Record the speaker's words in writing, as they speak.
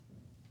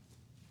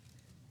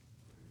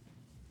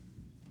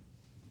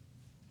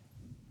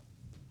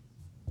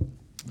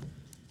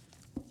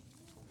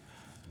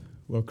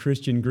Well,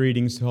 Christian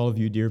greetings to all of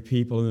you, dear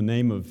people, in the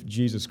name of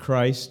Jesus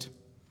Christ.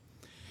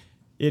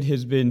 It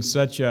has been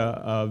such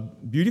a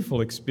beautiful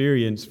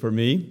experience for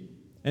me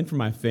and for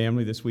my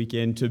family this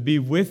weekend to be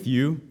with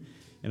you,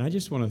 and I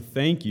just want to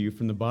thank you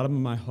from the bottom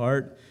of my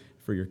heart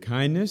for your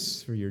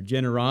kindness, for your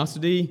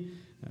generosity,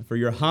 for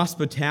your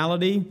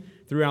hospitality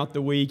throughout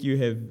the week. You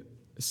have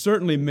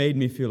certainly made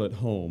me feel at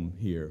home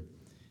here,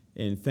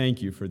 and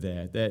thank you for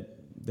that.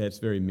 That's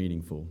very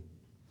meaningful.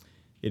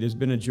 It has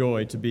been a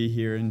joy to be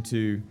here and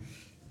to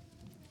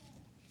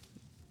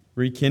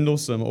rekindle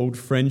some old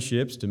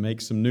friendships, to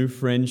make some new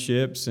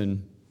friendships,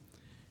 and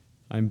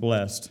I'm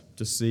blessed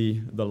to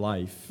see the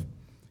life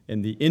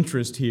and the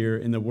interest here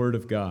in the Word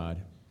of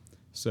God.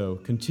 So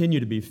continue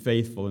to be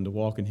faithful and to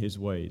walk in His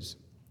ways.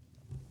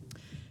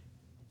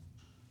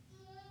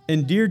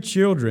 And dear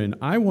children,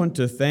 I want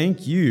to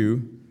thank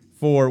you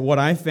for what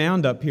I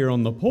found up here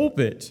on the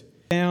pulpit.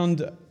 I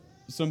found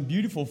some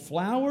beautiful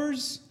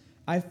flowers.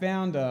 I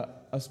found a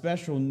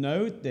special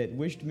note that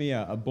wished me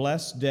a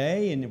blessed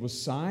day, and it was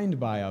signed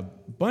by a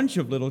bunch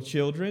of little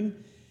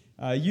children.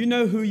 You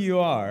know who you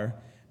are.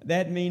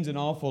 That means an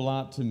awful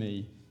lot to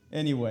me.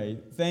 Anyway,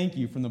 thank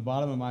you from the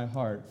bottom of my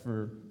heart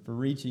for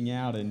reaching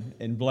out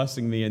and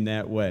blessing me in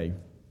that way.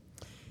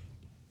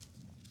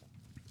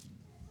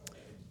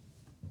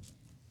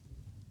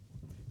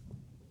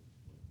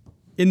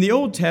 In the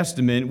Old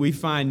Testament, we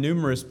find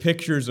numerous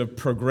pictures of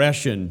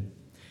progression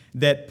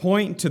that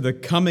point to the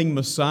coming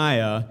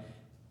Messiah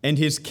and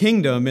His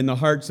kingdom in the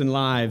hearts and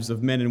lives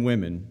of men and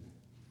women.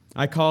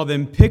 I call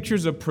them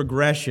pictures of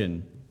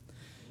progression.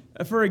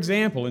 For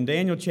example, in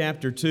Daniel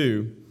chapter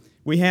 2,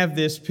 we have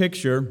this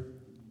picture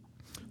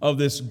of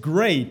this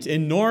great,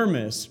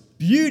 enormous,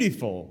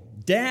 beautiful,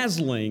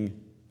 dazzling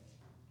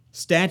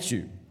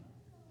statue.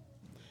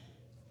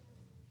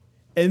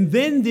 And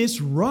then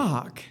this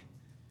rock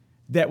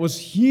that was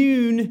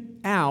hewn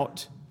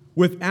out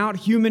without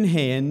human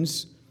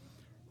hands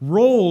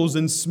rolls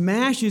and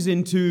smashes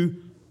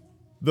into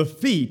the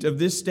feet of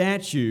this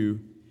statue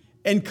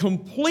and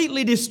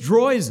completely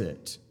destroys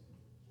it.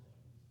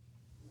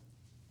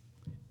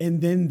 And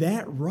then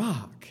that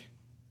rock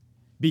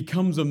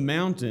becomes a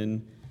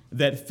mountain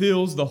that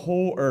fills the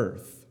whole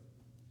earth.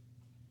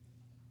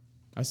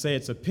 I say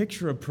it's a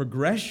picture of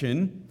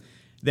progression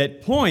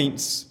that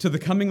points to the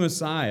coming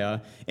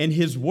Messiah and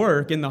His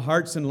work in the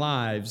hearts and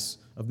lives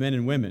of men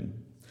and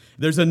women.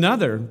 There's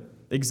another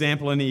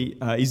example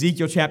in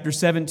Ezekiel chapter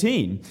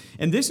 17.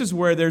 And this is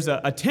where there's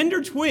a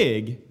tender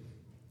twig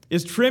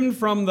is trimmed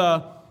from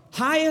the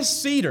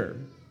highest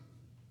cedar,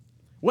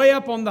 way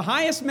up on the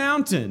highest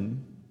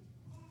mountain.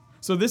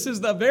 So this is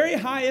the very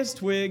highest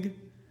twig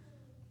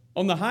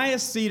on the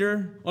highest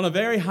cedar on a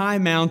very high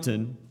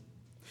mountain.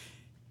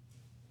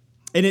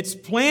 And it's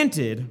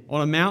planted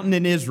on a mountain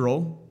in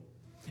Israel,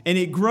 and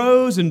it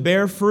grows and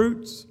bears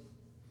fruits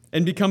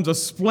and becomes a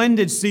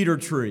splendid cedar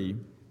tree.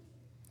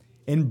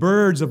 And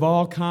birds of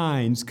all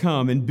kinds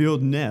come and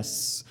build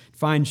nests,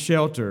 find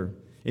shelter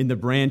in the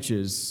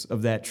branches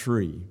of that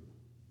tree.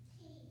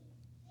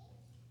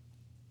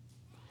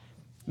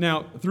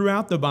 Now,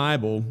 throughout the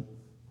Bible,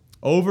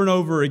 over and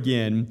over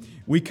again,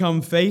 we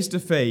come face to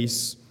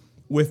face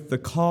with the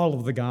call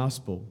of the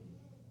gospel.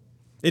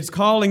 It's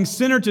calling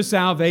sinner to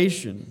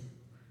salvation.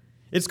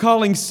 It's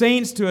calling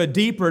saints to a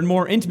deeper and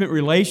more intimate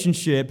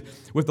relationship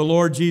with the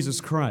Lord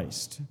Jesus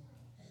Christ.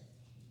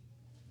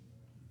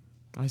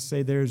 I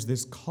say there's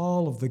this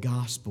call of the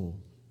gospel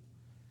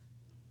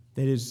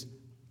that is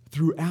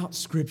throughout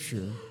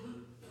Scripture,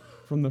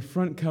 from the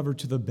front cover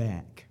to the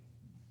back.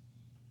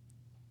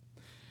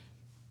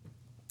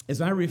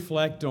 As I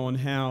reflect on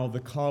how the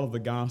call of the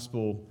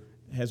gospel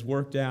has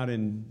worked out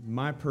in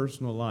my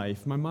personal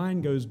life, my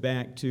mind goes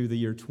back to the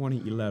year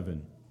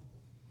 2011.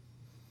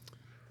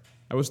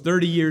 I was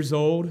 30 years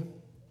old.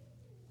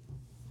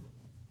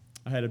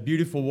 I had a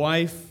beautiful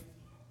wife,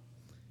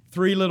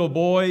 3 little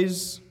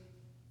boys.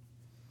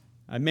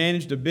 I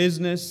managed a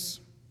business.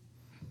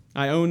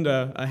 I owned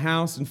a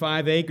house and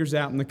 5 acres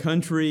out in the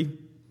country.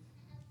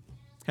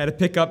 Had a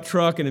pickup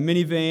truck and a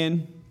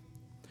minivan.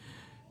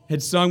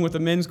 Had sung with a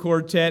men's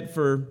quartet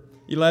for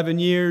 11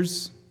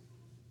 years.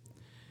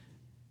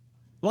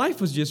 Life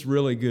was just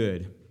really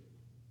good.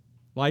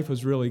 Life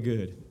was really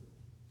good.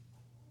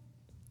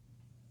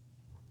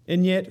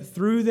 And yet,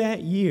 through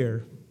that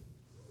year,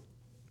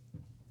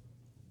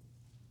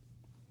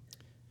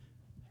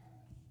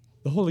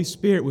 the Holy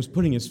Spirit was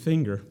putting His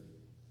finger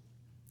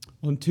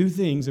on 2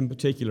 things in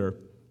particular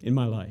in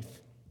my life: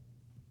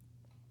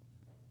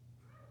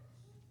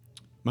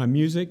 my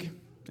music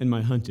and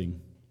my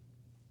hunting.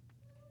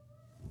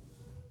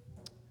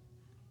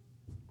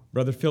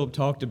 Brother Philip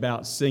talked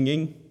about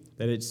singing,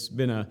 that it's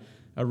been a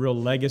real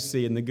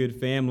legacy in the Good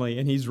family,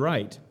 and he's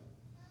right.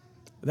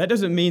 That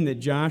doesn't mean that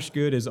Josh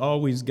Good has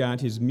always got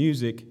his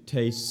music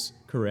tastes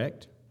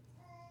correct.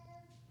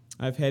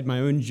 I've had my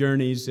own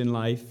journeys in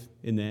life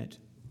in that.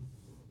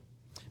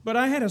 But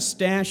I had a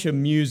stash of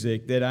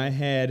music that I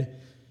had,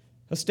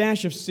 a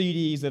stash of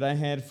CDs that I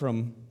had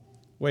from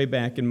way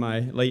back in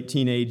my late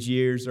teenage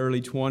years, early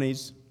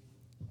 20s.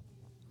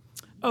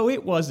 Oh,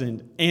 it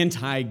wasn't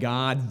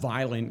anti-God,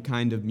 violent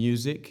kind of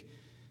music,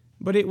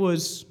 but it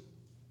was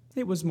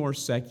more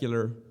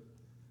secular,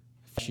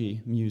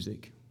 flashy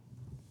music.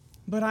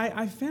 But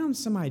I found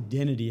some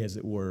identity, as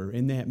it were,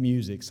 in that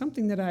music,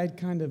 something that I had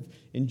kind of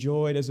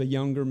enjoyed as a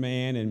younger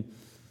man, and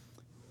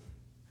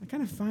I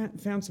kind of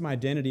found some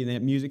identity in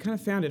that music, kind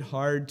of found it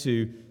hard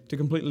to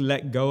completely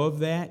let go of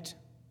that.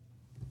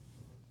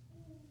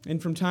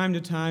 And from time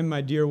to time,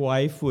 my dear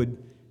wife would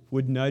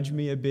nudge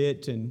me a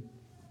bit and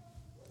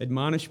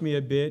admonish me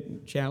a bit,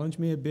 and challenge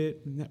me a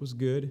bit, and that was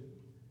good.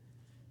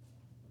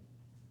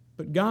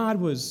 But God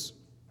was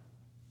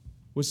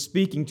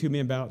speaking to me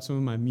about some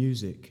of my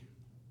music.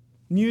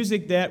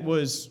 Music that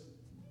was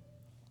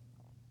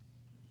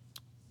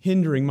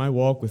hindering my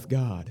walk with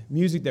God.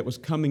 Music that was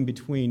coming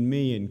between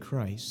me and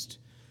Christ.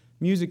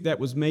 Music that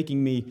was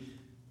making me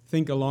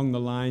think along the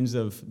lines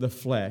of the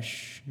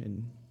flesh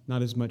and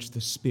not as much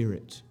the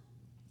spirit.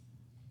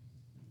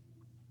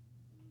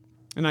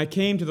 And I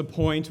came to the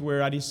point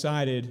where I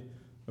decided,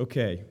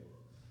 okay,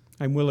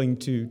 I'm willing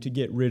to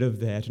get rid of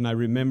that. And I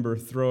remember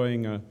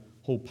throwing a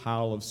whole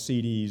pile of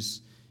CDs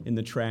in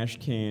the trash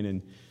can,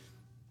 and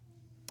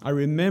I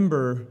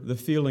remember the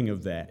feeling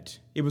of that.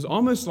 It was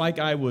almost like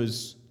I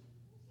was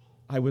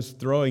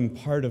throwing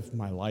part of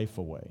my life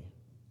away.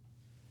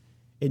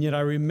 And yet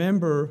I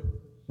remember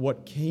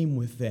what came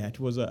with that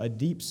was a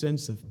deep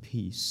sense of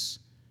peace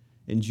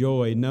and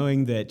joy,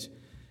 knowing that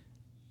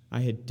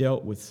I had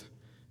dealt with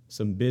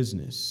some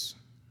business.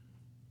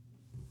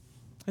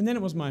 And then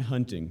it was my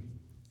hunting.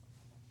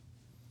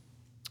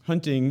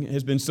 Hunting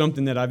has been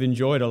something that I've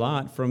enjoyed a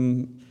lot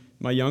from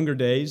my younger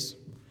days,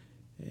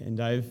 and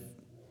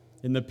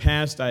in the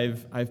past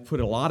I've put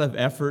a lot of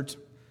effort,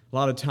 a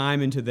lot of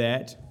time into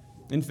that.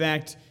 In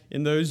fact,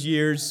 in those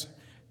years,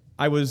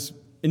 I was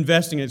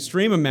investing an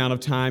extreme amount of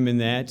time in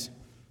that,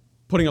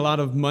 putting a lot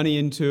of money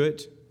into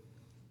it,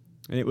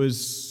 and it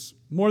was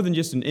more than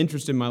just an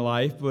interest in my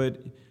life, but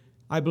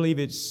I believe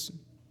it's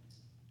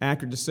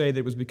accurate to say that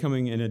it was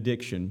becoming an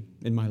addiction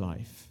in my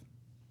life.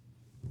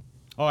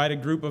 Oh, I had a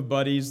group of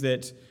buddies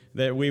that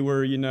we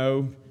were,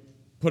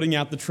 putting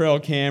out the trail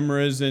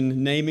cameras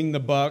and naming the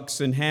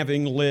bucks and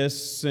having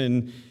lists,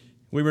 and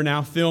we were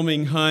now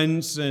filming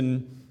hunts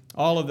and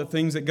all of the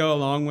things that go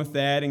along with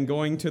that, and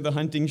going to the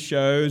hunting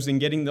shows and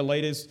getting the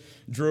latest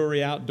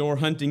Drury outdoor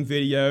hunting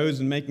videos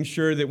and making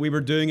sure that we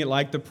were doing it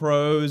like the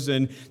pros.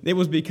 And it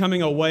was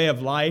becoming a way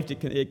of life.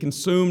 It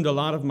consumed a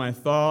lot of my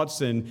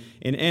thoughts and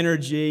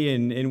energy,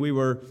 and we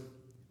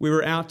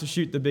were out to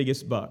shoot the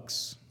biggest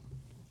bucks.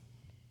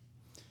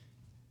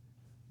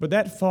 But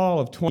that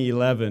fall of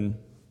 2011,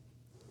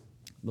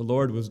 the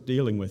Lord was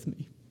dealing with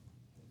me.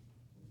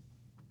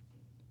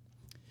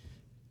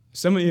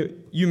 Some of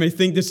you may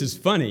think this is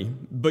funny,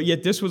 but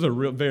yet this was a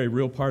very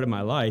real part of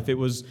my life. It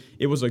was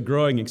a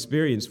growing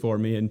experience for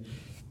me, and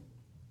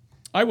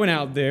I went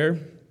out there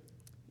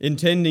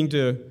intending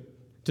to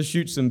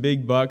shoot some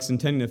big bucks,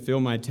 intending to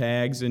fill my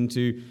tags and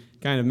to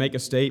kind of make a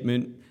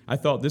statement. I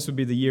thought this would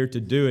be the year to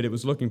do it. It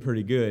was looking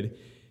pretty good,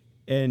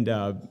 and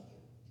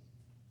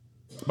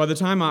by the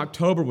time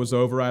October was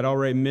over, I'd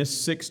already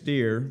missed 6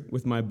 deer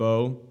with my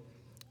bow.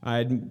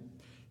 I'd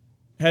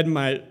had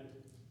my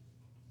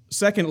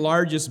second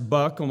largest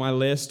buck on my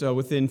list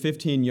within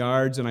 15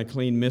 yards, and I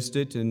clean missed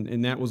it,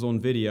 and that was on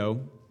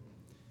video.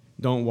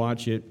 Don't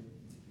watch it.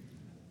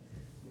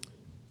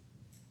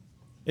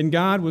 And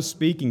God was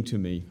speaking to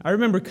me. I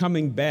remember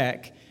coming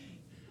back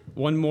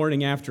one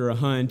morning after a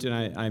hunt,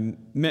 and I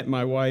met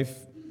my wife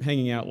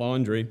hanging out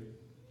laundry,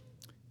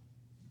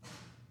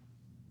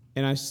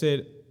 and I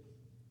said,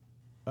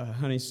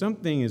 honey,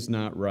 something is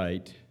not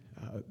right.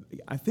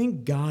 I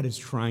think God is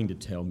trying to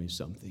tell me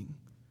something.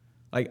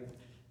 Like,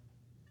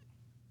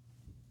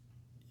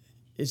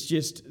 it's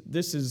just,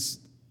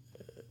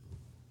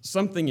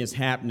 something is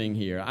happening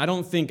here. I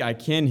don't think I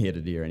can hit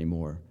a deer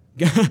anymore.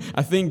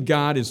 I think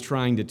God is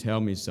trying to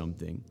tell me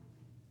something.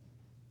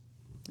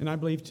 And I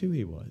believe, too,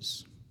 He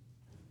was.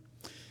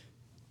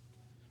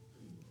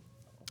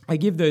 I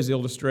give those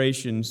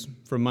illustrations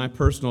from my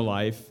personal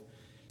life.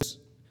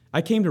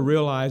 I came to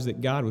realize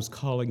that God was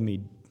calling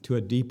me to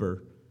a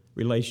deeper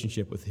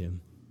relationship with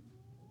Him.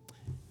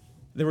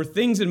 There were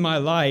things in my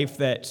life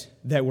that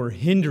were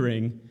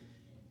hindering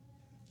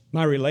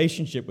my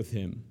relationship with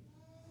Him.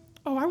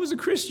 Oh, I was a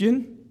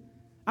Christian.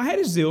 I had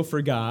a zeal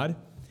for God,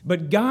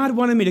 but God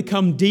wanted me to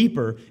come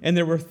deeper, and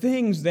there were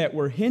things that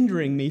were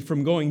hindering me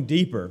from going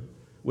deeper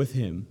with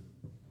Him.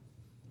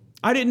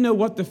 I didn't know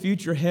what the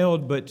future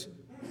held, but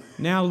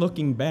now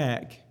looking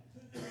back,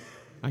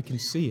 I can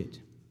see it.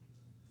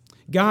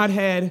 God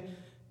had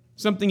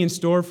something in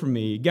store for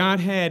me. God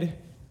had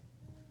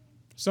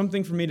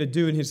something for me to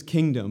do in His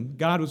kingdom.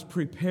 God was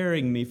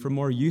preparing me for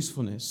more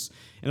usefulness.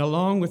 And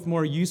along with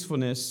more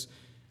usefulness,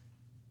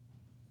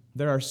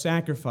 there are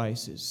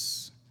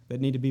sacrifices that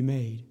need to be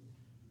made.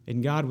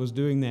 And God was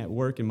doing that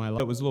work in my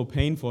life. It was a little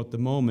painful at the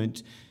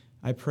moment.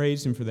 I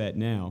praise Him for that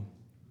now.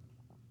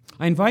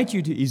 I invite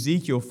you to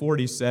Ezekiel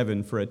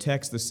 47 for a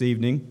text this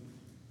evening.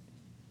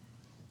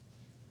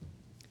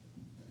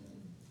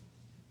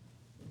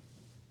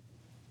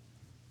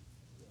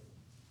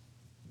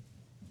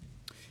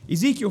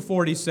 Ezekiel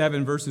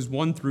 47, verses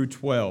 1 through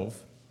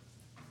 12.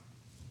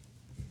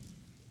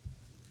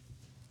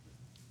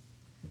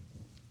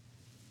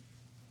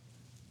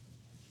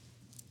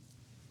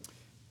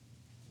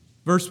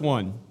 Verse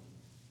 1.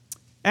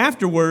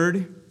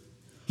 Afterward,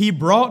 he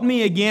brought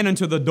me again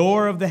unto the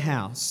door of the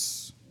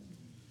house.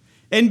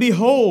 And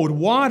behold,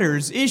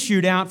 waters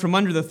issued out from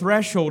under the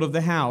threshold of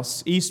the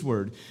house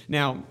eastward.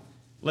 Now,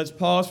 let's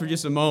pause for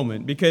just a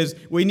moment because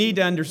we need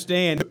to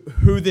understand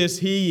who this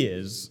he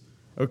is,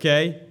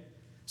 okay?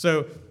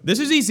 So, this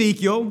is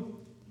Ezekiel,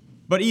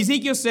 but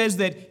Ezekiel says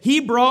that he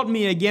brought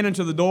me again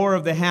unto the door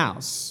of the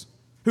house.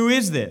 Who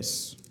is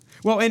this?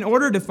 Well, in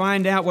order to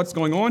find out what's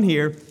going on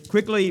here,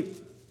 quickly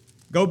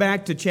go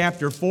back to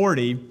chapter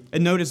 40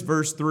 and notice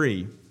verse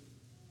 3.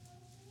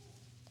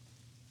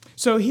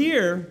 So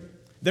here,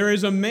 there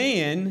is a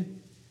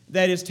man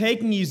that is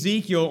taking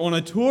Ezekiel on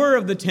a tour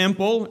of the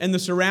temple and the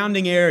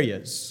surrounding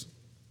areas.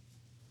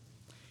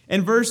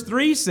 And verse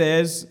 3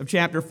 says of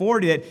chapter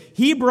 40 that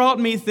he brought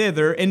me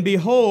thither, and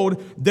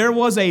behold, there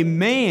was a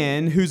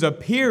man whose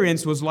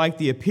appearance was like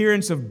the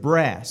appearance of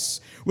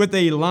brass, with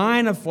a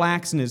line of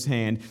flax in his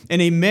hand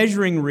and a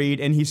measuring reed,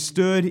 and he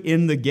stood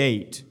in the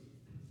gate.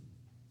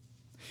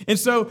 And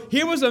so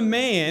here was a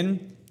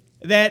man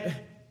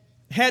that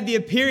had the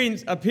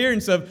appearance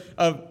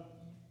of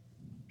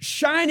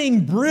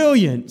shining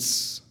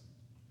brilliance.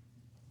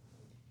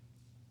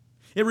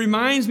 It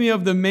reminds me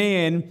of the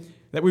man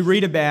that we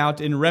read about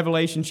in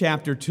Revelation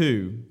chapter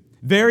 2.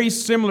 Very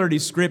similar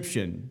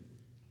description.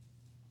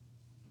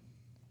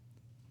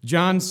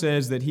 John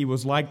says that he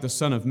was like the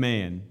Son of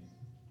Man.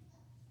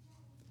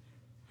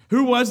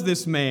 Who was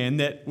this man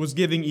that was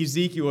giving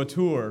Ezekiel a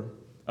tour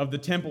of the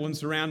temple and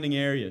surrounding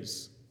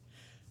areas?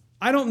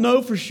 I don't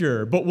know for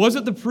sure, but was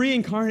it the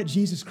pre-incarnate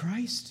Jesus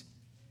Christ?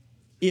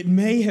 It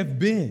may have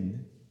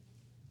been.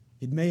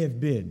 It may have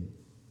been.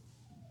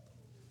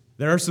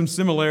 There are some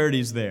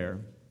similarities there.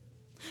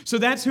 So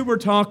that's who we're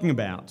talking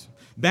about.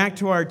 Back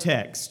to our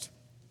text.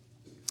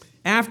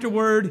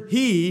 Afterward,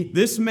 he,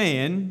 this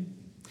man,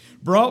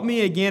 brought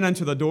me again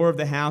unto the door of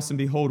the house, and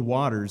behold,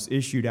 waters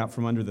issued out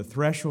from under the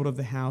threshold of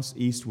the house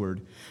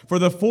eastward. For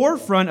the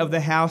forefront of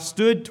the house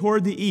stood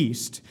toward the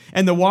east,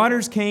 and the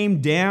waters came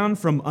down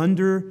from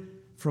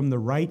the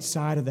right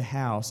side of the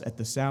house at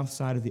the south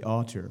side of the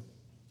altar.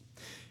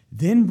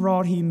 Then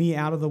brought he me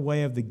out of the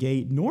way of the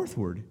gate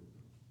northward,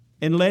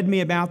 and led me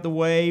about the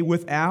way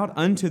without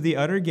unto the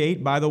utter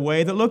gate by the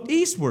way that looked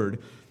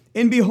eastward.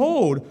 And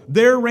behold,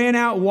 there ran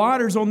out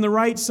waters on the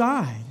right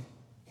side.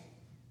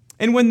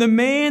 And when the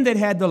man that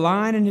had the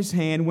line in his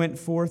hand went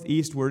forth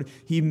eastward,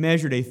 he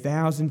measured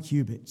 1,000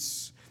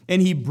 cubits.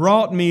 And he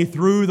brought me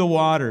through the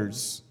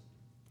waters.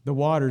 The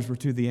waters were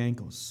to the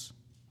ankles.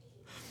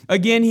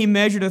 Again he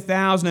measured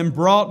 1,000 and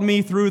brought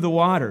me through the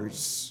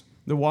waters.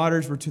 The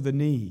waters were to the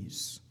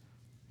knees.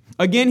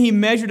 Again he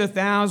measured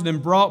 1,000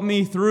 and brought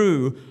me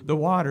through. The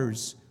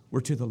waters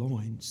were to the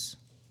loins.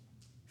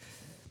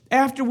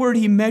 Afterward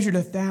he measured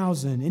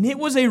 1,000, and it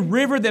was a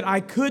river that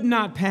I could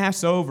not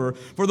pass over,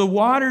 for the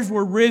waters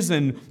were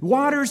risen,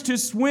 waters to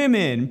swim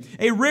in,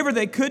 a river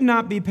that could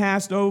not be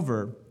passed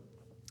over.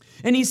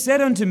 And he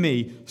said unto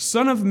me,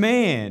 Son of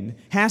man,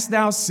 hast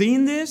thou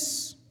seen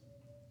this?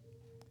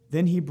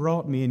 Then he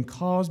brought me and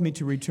caused me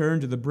to return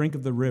to the brink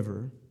of the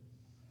river.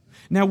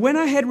 Now when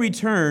I had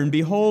returned,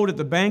 behold, at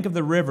the bank of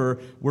the river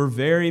were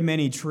very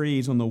many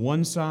trees on the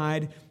one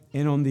side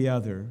and on the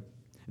other.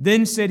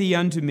 Then said he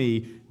unto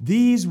me,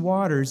 These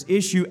waters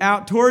issue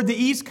out toward the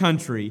east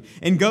country,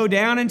 and go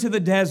down into the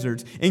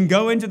desert, and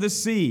go into the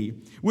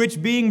sea,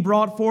 which being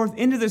brought forth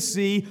into the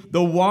sea,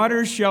 the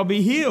waters shall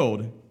be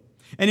healed.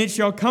 And it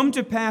shall come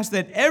to pass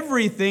that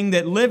everything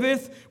that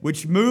liveth,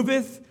 which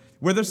moveth,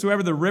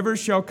 whithersoever the rivers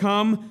shall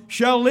come,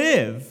 shall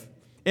live.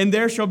 And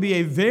there shall be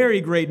a very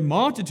great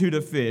multitude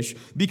of fish,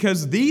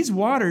 because these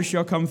waters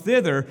shall come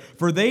thither,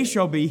 for they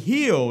shall be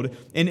healed,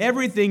 and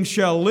everything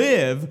shall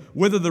live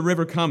whither the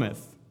river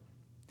cometh.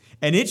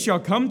 And it shall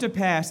come to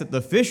pass that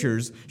the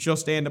fishers shall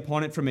stand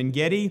upon it from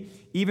En-gedi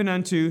even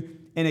unto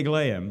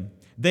Eneglaim.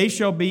 They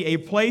shall be a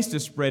place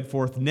to spread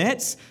forth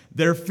nets.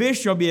 Their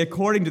fish shall be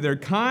according to their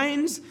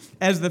kinds,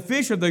 as the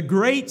fish of the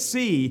great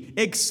sea,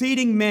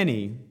 exceeding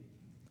many.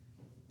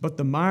 But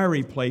the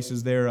miry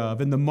places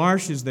thereof and the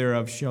marshes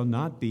thereof shall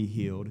not be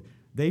healed.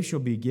 They shall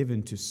be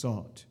given to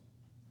salt.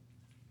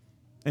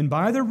 And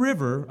by the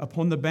river,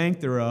 upon the bank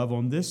thereof,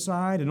 on this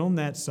side and on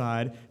that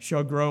side,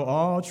 shall grow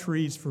all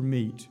trees for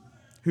meat,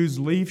 whose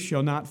leaf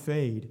shall not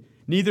fade,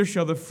 neither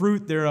shall the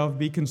fruit thereof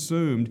be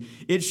consumed.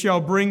 It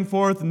shall bring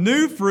forth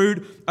new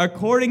fruit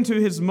according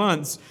to his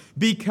months,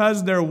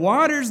 because their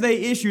waters they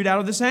issued out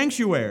of the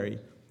sanctuary.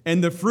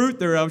 And the fruit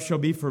thereof shall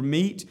be for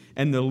meat,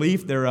 and the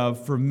leaf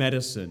thereof for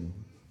medicine.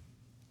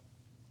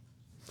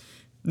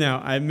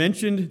 Now, I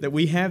mentioned that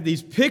we have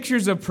these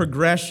pictures of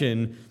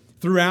progression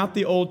throughout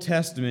the Old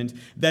Testament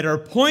that are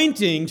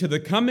pointing to the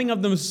coming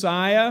of the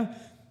Messiah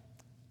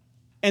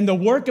and the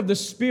work of the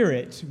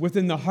Spirit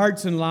within the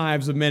hearts and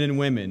lives of men and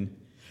women.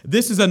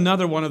 This is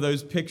another one of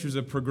those pictures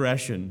of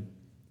progression.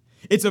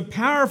 It's a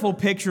powerful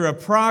picture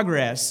of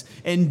progress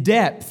and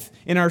depth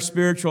in our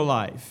spiritual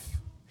life.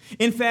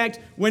 In fact,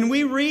 when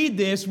we read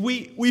this,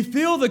 we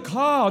feel the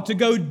call to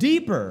go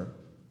deeper.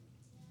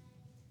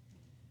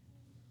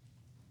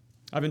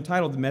 I've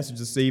entitled the message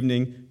this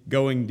evening,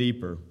 Going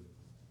Deeper.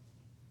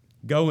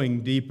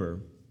 Going Deeper.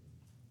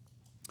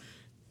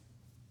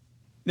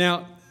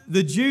 Now,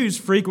 the Jews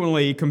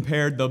frequently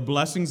compared the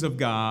blessings of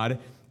God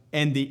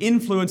and the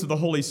influence of the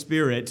Holy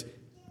Spirit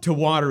to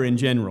water in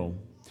general.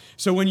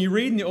 So when you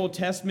read in the Old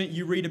Testament,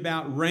 you read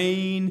about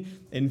rain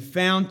and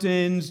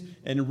fountains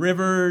and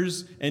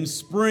rivers and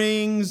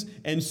springs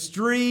and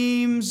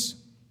streams.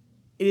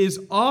 It is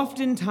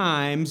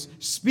oftentimes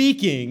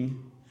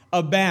speaking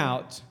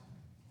about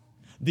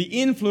the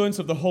influence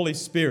of the Holy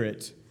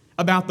Spirit,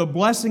 about the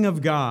blessing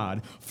of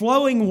God.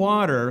 Flowing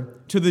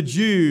water to the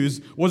Jews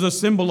was a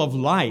symbol of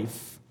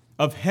life,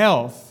 of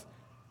health,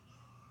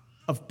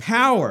 of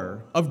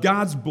power, of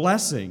God's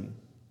blessing.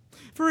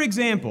 For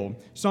example,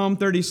 Psalm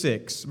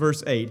 36,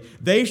 verse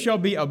 8, "They shall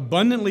be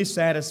abundantly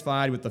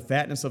satisfied with the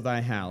fatness of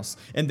thy house,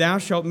 and thou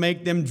shalt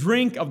make them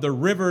drink of the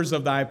rivers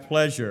of thy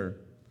pleasure,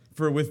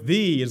 for with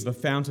thee is the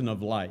fountain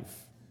of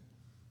life."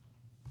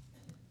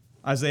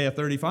 Isaiah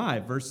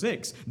 35, verse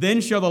 6,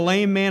 "Then shall the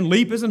lame man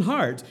leap as an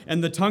hart,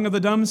 and the tongue of the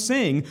dumb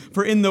sing,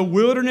 for in the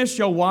wilderness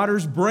shall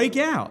waters break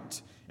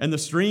out, and the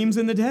streams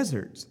in the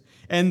desert.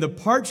 And the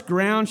parched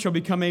ground shall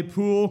become a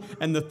pool,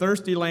 and the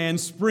thirsty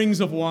land springs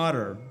of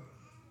water."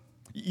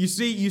 You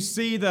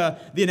see the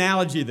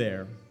analogy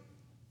there.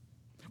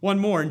 One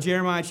more, in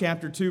Jeremiah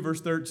chapter 2, verse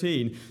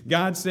 13,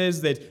 God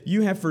says that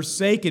you have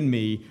forsaken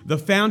me, the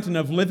fountain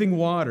of living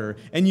water,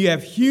 and you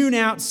have hewn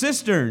out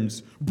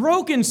cisterns,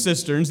 broken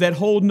cisterns that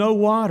hold no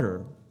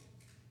water.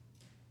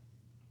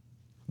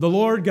 The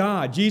Lord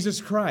God,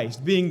 Jesus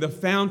Christ, being the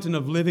fountain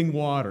of living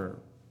water.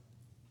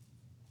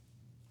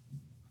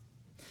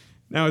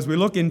 Now, as we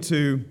look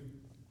into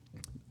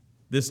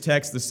this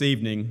text this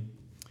evening,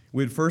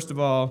 we'd first of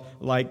all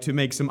like to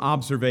make some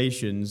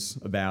observations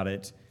about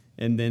it,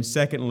 and then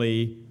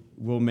secondly,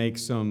 we'll make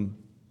some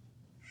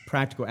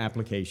practical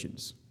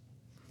applications.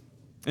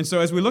 And so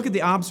as we look at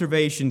the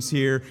observations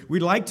here,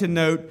 we'd like to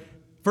note,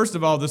 first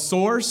of all, the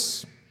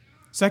source,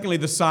 secondly,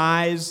 the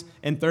size,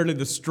 and thirdly,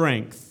 the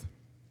strength.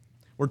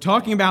 We're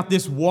talking about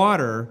this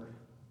water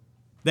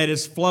that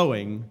is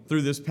flowing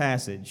through this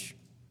passage.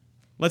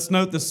 Let's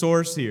note the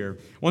source here.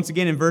 Once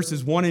again, in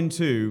verses 1 and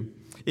 2,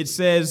 it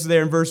says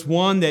there in verse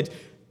 1 that,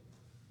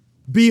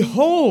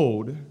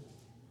 "Behold,"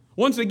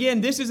 once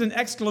again, this is an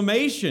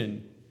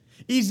exclamation.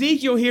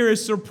 Ezekiel here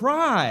is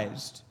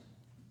surprised.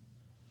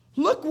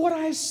 Look what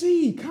I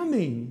see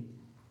coming.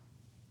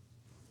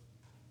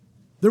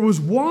 There was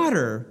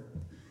water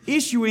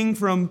issuing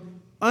from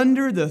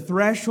under the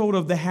threshold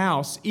of the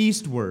house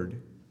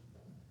eastward.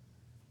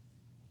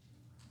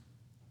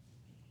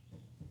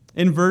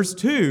 In verse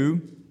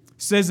 2,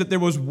 says that there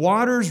was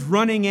waters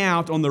running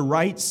out on the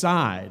right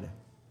side.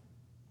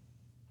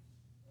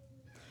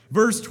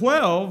 Verse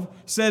 12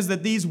 says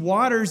that these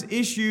waters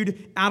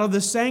issued out of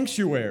the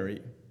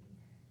sanctuary.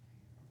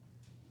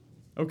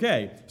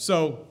 Okay,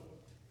 so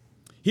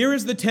here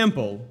is the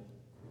temple,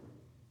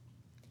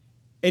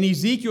 and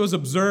Ezekiel is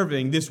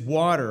observing this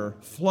water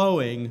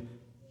flowing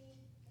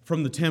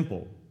from the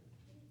temple.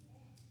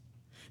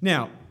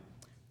 Now,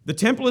 the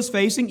temple is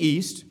facing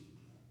east.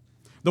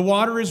 The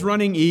water is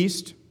running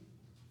east.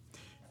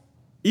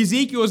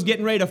 Ezekiel is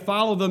getting ready to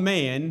follow the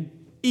man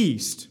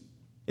east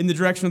in the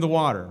direction of the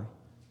water.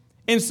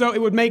 And so it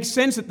would make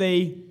sense that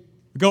they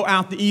go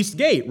out the east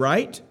gate,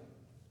 right?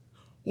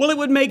 Well, it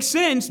would make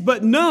sense,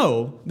 but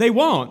no, they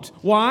won't.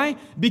 Why?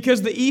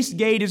 Because the east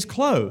gate is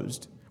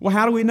closed. Well,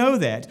 how do we know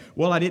that?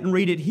 Well, I didn't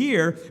read it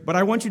here, but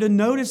I want you to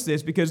notice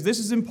this because this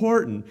is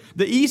important.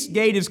 The east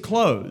gate is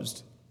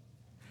closed.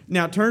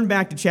 Now, turn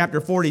back to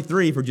chapter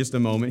 43 for just a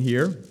moment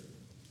here.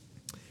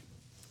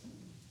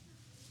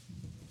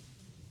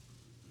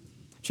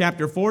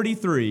 Chapter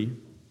 43,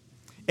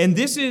 and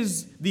this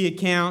is the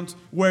account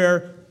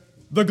where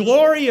the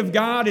glory of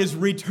God is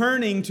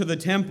returning to the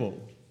temple.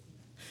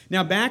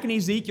 Now, back in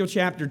Ezekiel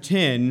chapter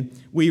 10,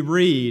 we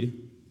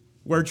read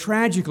where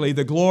tragically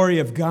the glory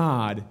of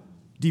God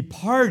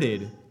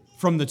departed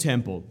from the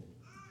temple.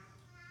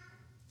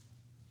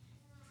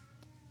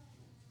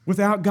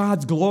 Without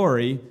God's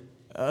glory,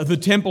 the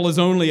temple is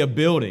only a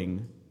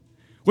building.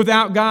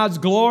 Without God's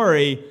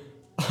glory,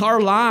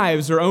 our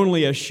lives are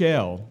only a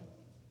shell.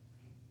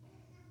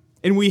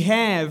 And we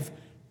have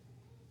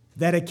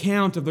that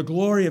account of the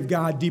glory of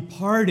God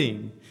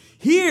departing.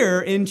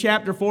 Here in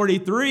chapter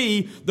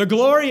 43, the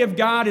glory of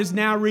God is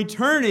now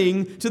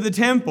returning to the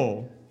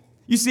temple.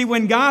 You see,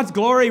 when God's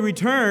glory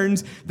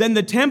returns, then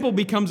the temple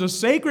becomes a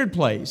sacred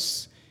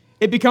place.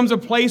 It becomes a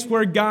place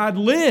where God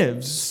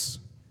lives.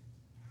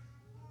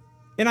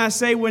 And I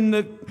say when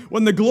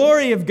the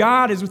glory of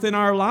God is within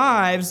our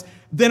lives,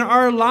 then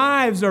our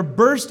lives are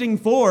bursting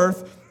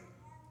forth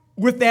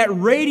with that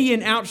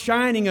radiant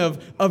outshining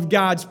of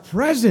God's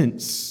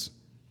presence,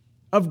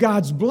 of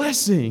God's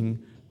blessing,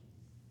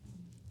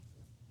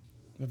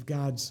 of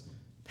God's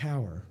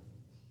power.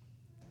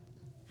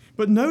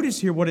 But notice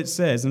here what it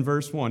says in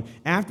verse 1.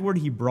 Afterward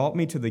he brought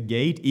me to the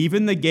gate,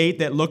 even the gate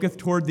that looketh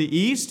toward the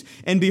east,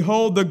 and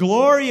behold, the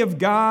glory of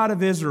God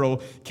of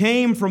Israel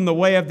came from the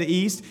way of the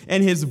east,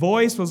 and his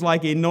voice was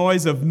like a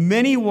noise of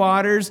many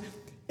waters,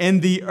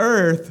 and the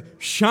earth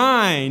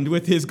shined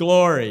with his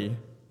glory.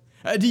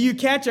 Do you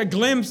catch a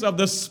glimpse of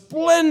the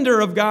splendor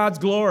of God's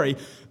glory?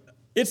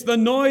 It's the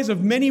noise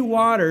of many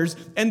waters,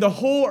 and the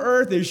whole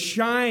earth is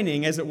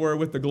shining, as it were,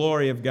 with the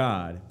glory of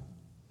God.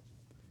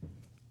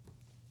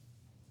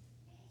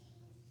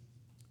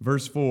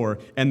 Verse 4,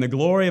 and the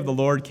glory of the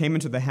Lord came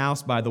into the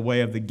house by the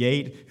way of the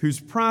gate, whose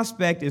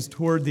prospect is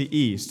toward the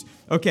east.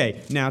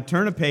 Okay, now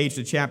turn a page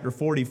to chapter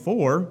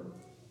 44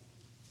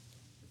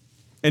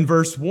 and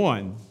verse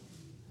 1.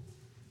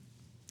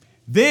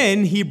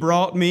 Then he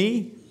brought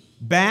me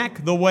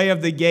back the way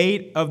of the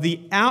gate of the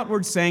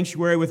outward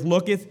sanctuary which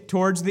looketh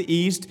towards the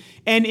east,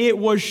 and it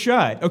was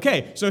shut.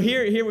 Okay, so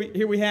here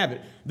we have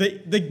it.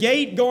 The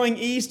gate going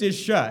east is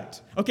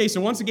shut. Okay,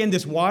 so once again,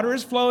 this water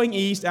is flowing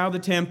east out of the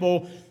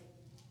temple.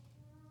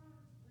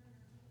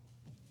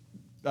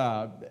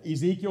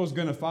 Ezekiel is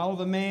going to follow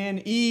the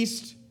man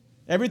east.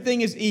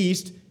 Everything is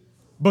east,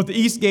 but the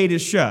east gate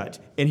is shut.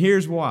 And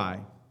here's why.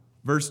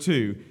 Verse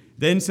 2,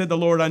 then said the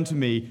Lord unto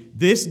me,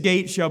 this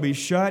gate shall be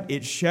shut,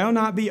 it shall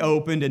not be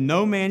opened, and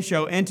no man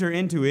shall enter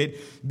into it,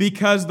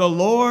 because the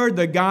Lord,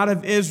 the God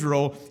of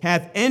Israel,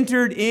 hath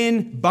entered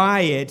in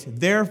by it,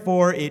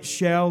 therefore it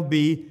shall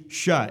be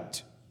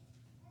shut.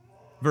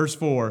 Verse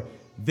 4,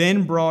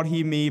 then brought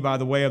he me by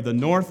the way of the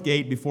north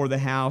gate before the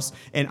house,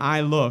 and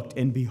I looked,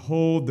 and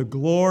behold, the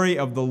glory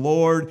of the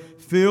Lord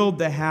filled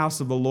the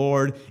house of the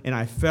Lord, and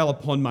I fell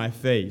upon my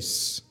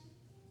face.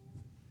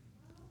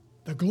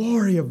 The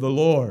glory of the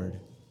Lord.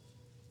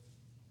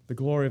 The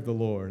glory of the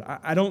Lord.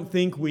 I don't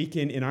think we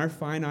can, in our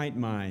finite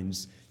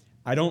minds,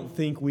 I don't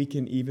think we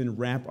can even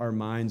wrap our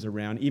minds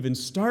around, even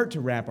start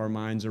to wrap our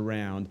minds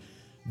around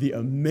the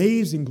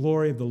amazing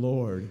glory of the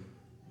Lord.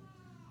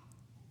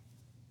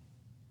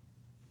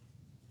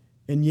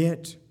 And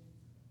yet,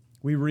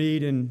 we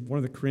read in one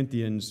of the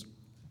Corinthians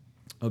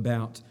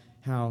about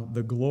how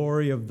the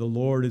glory of the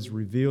Lord is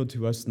revealed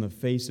to us in the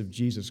face of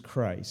Jesus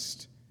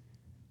Christ.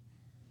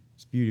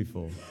 It's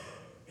beautiful.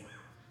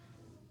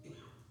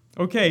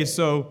 Okay,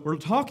 so we're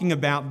talking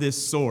about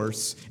this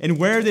source and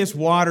where this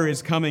water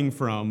is coming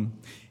from.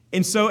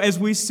 And so as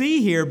we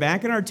see here,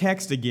 back in our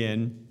text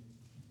again,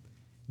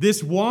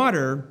 this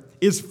water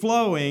is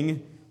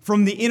flowing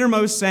from the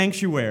innermost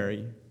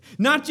sanctuary.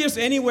 Not just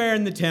anywhere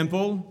in the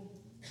temple,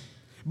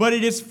 but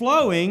it is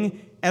flowing,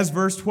 as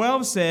verse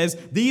 12 says,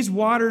 these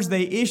waters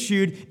they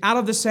issued out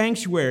of the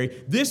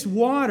sanctuary. This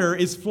water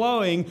is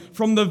flowing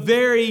from the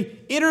very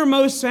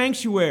innermost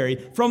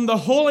sanctuary, from the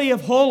Holy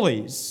of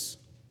Holies,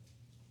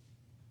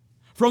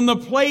 from the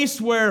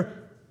place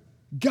where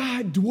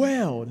God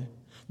dwelled,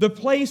 the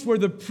place where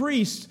the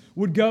priest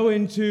would go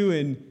into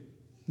and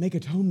make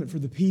atonement for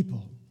the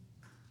people,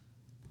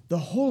 the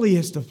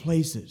holiest of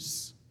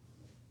places.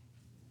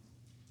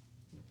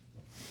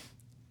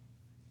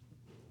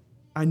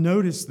 I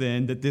noticed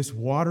then that this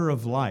water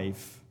of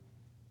life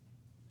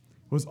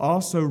was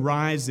also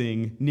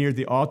rising near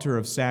the altar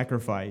of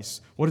sacrifice.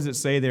 What does it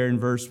say there in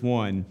verse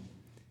 1?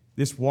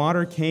 This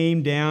water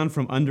came down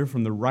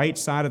from the right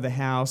side of the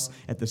house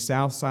at the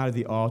south side of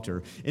the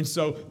altar. And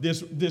so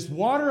this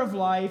water of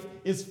life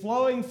is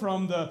flowing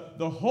from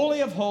the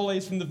Holy of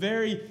Holies, from the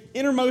very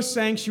innermost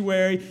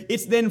sanctuary.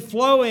 It's then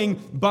flowing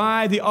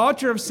by the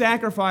altar of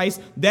sacrifice.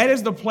 That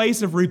is the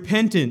place of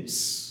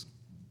repentance.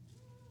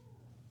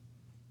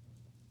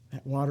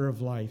 That water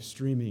of life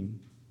streaming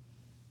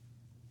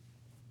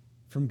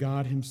from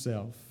God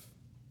Himself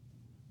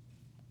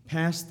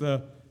past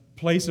the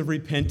place of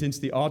repentance,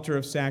 the altar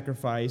of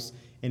sacrifice,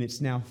 and it's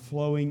now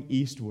flowing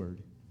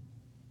eastward.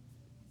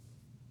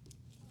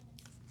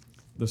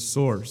 The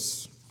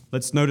source.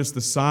 Let's notice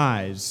the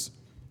size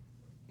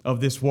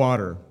of this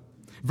water.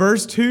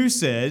 Verse 2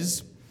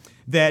 says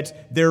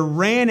that there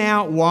ran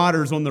out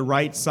waters on the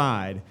right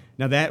side.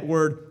 Now that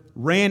word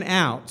ran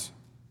out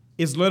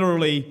is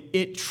literally,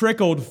 it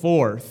trickled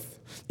forth.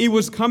 It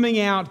was coming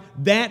out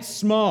that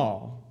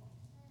small.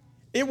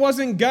 It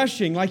wasn't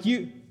gushing like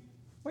you...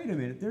 Wait a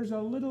minute, there's a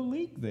little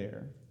leak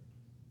there.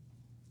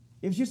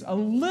 It was just a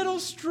little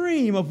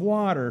stream of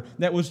water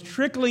that was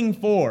trickling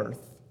forth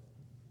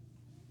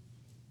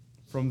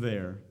from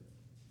there.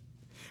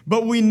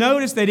 But we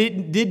notice that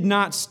it did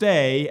not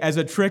stay as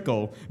a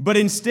trickle, but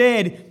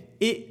instead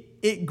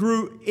it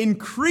grew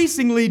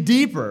increasingly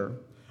deeper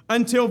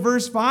until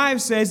verse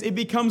 5 says it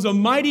becomes a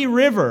mighty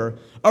river,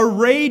 a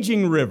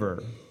raging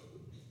river.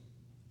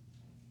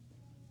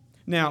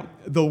 Now,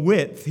 the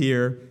width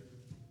here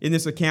in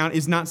this account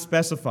is not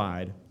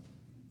specified,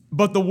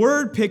 but the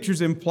word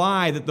pictures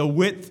imply that the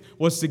width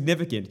was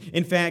significant.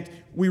 In fact,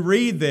 we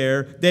read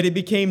there that it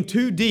became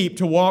too deep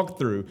to walk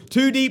through,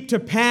 too deep to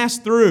pass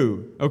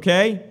through,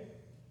 okay?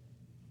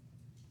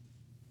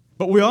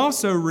 But we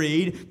also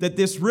read that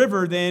this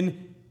river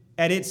then,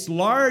 at its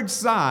large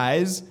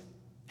size,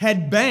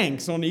 had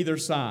banks on either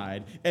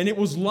side, and it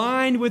was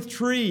lined with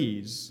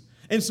trees.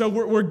 And so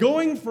we're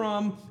going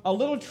from a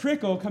little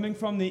trickle coming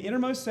from the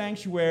innermost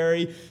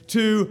sanctuary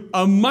to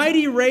a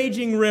mighty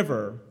raging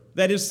river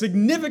that is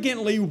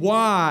significantly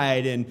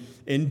wide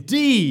and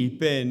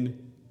deep.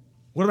 And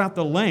what about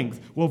the length?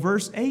 Well,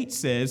 verse 8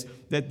 says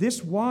that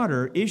this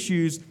water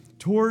issues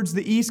towards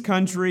the east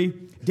country,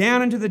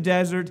 down into the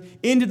desert,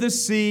 into the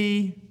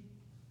sea.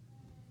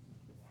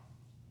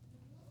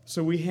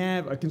 So we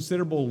have a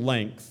considerable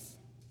length.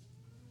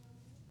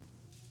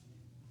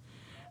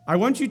 I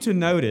want you to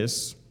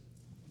notice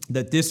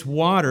that this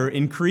water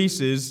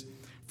increases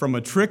from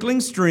a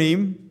trickling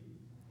stream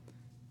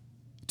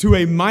to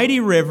a mighty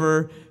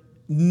river,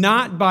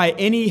 not by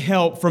any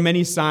help from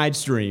any side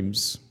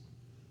streams,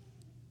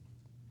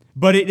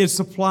 but it is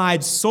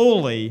supplied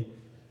solely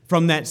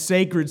from that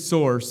sacred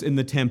source in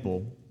the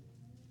temple.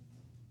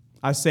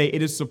 I say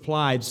it is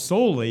supplied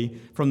solely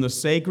from the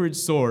sacred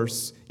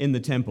source in the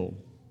temple.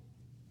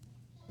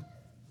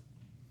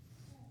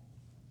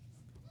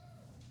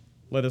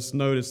 Let us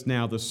notice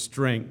now the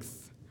strength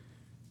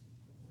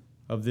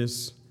of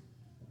this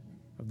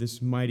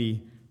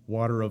mighty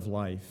water of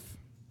life,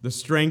 the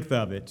strength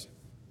of it.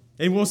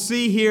 And we'll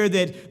see here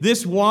that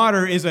this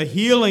water is a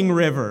healing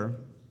river.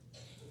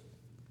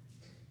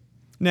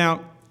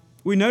 Now,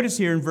 we notice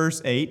here in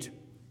verse 8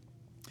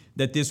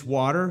 that this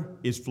water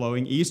is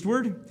flowing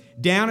eastward,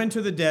 down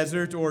into the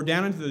desert or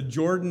down into the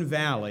Jordan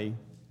Valley.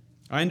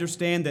 I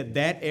understand that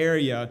that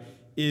area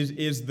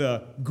is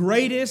the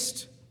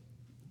greatest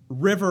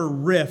river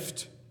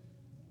rift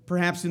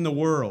perhaps in the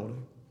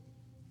world.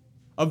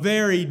 A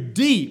very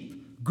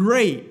deep,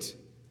 great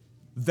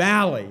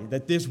valley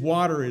that this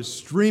water is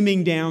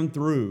streaming down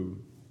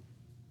through.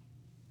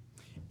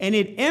 And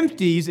it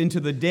empties into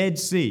the Dead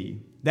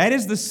Sea. That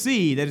is the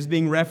sea that is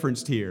being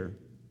referenced here.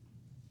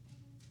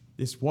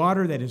 This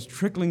water that is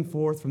trickling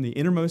forth from the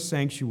innermost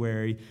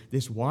sanctuary,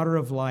 this water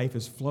of life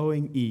is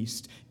flowing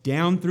east,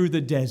 down through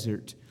the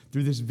desert,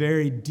 through this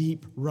very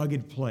deep,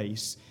 rugged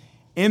place,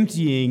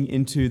 emptying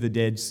into the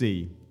Dead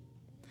Sea.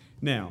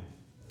 Now,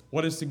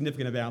 what is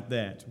significant about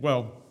that?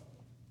 Well,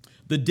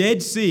 the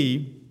Dead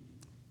Sea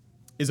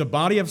is a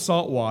body of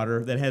salt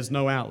water that has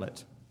no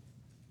outlet.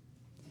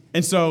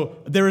 And so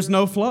there is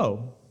no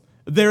flow.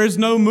 There is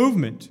no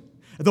movement.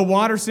 The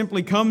water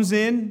simply comes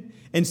in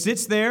and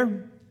sits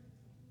there,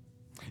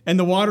 and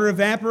the water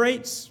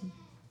evaporates,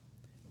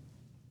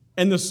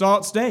 and the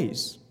salt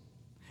stays.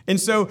 And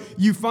so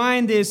you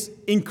find this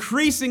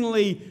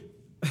increasingly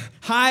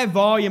high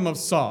volume of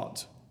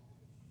salt.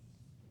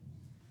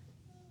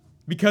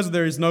 Because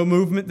there is no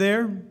movement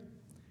there,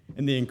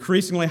 and the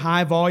increasingly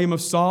high volume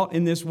of salt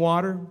in this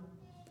water,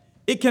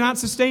 it cannot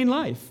sustain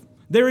life.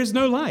 There is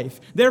no life.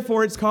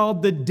 Therefore, it's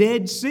called the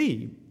Dead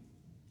Sea.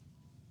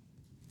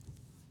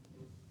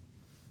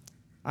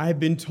 I have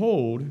been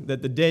told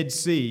that the Dead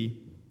Sea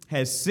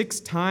has 6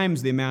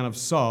 times the amount of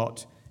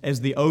salt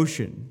as the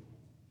ocean.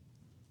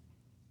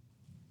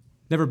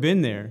 Never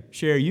been there.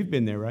 Sherry, you've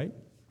been there, right?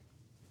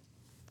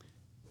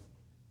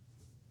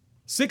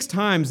 6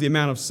 times the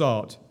amount of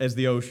salt as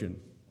the ocean.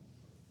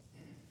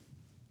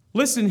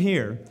 Listen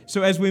here.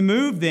 So as we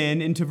move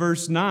then into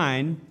verse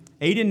 9,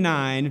 8 and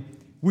 9,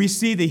 we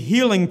see the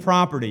healing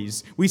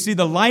properties. We see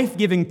the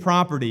life-giving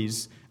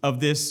properties of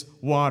this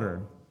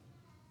water.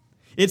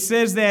 It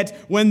says that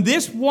when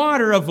this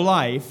water of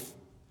life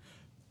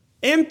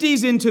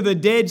empties into the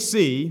Dead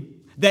Sea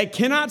that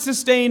cannot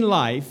sustain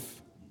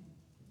life,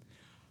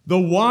 the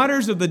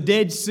waters of the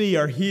Dead Sea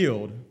are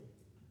healed.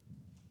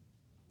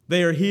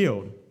 They are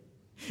healed.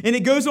 And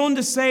it goes on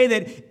to say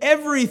that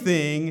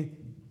everything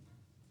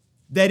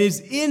that is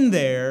in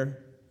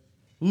there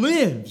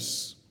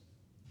lives.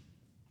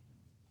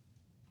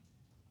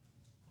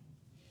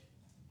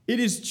 It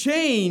is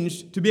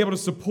changed to be able to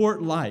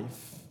support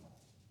life,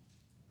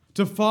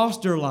 to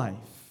foster life.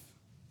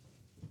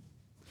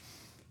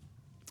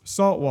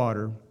 Salt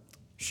water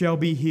shall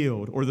be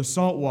healed, or the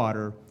salt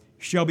water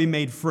shall be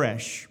made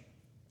fresh.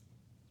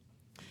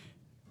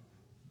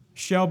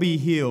 Shall be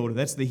healed,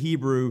 that's the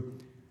Hebrew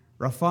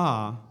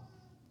Rapha.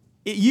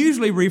 It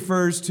usually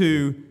refers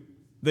to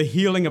the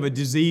healing of a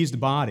diseased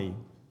body.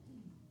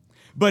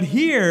 But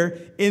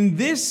here, in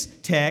this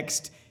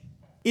text,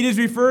 it is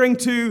referring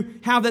to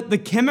how that the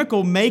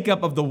chemical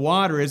makeup of the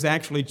water is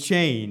actually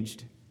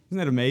changed. Isn't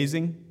that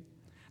amazing?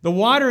 The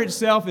water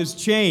itself is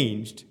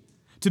changed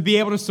to be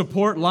able to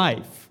support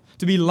life,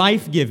 to be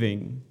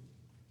life-giving.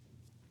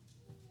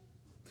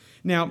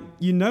 Now,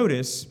 you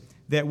notice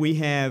that we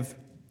have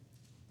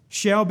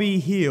shall be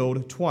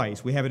healed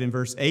twice. We have it in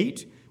verse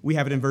 8. We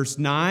have it in verse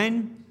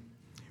 9.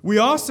 We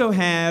also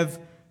have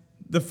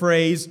the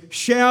phrase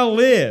shall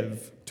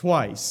live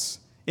twice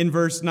in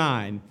verse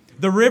 9.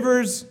 The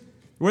rivers,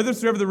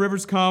 whithersoever the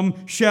rivers come,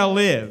 shall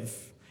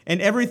live.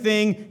 And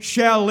everything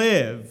shall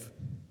live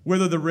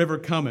whither the river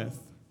cometh.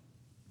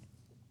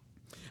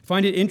 I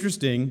find it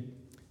interesting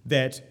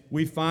that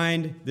we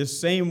find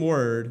this same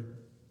word,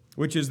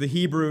 which is the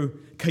Hebrew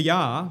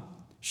kaya,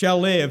 shall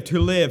live, to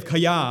live,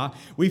 kaya.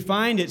 We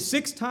find it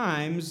 6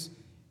 times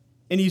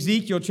in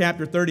Ezekiel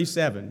chapter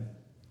 37.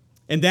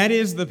 And that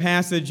is the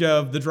passage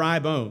of the dry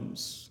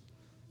bones.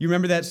 You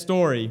remember that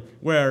story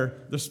where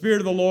the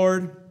Spirit of the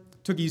Lord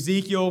took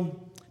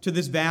Ezekiel to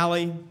this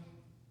valley.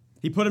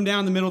 He put him down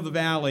in the middle of the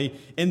valley,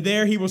 and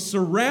there he was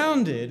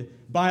surrounded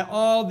by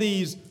all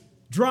these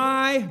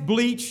dry,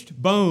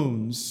 bleached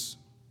bones.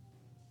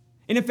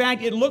 And in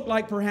fact, it looked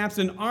like perhaps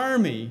an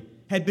army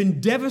had been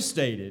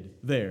devastated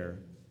there.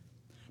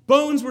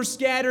 Bones were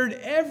scattered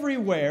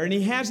everywhere, and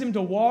he has him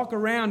to walk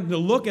around and to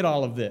look at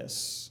all of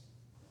this.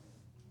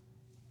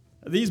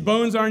 These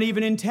bones aren't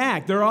even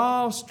intact. They're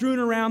all strewn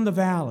around the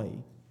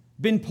valley,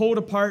 been pulled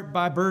apart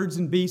by birds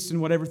and beasts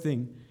and whatever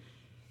thing.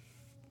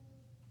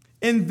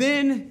 And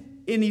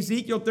then in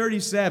Ezekiel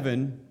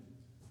 37,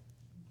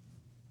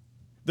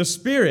 the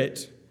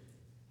Spirit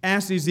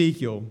asks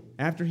Ezekiel,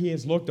 after he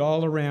has looked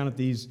all around at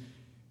these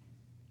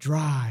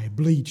dry,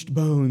 bleached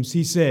bones,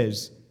 he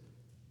says,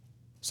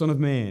 "Son of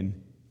man,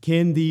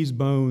 can these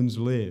bones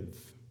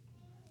live?"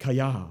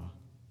 Kaya,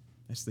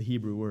 that's the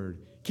Hebrew word.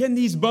 Can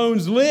these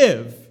bones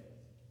live?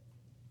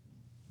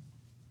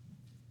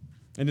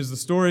 And as the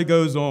story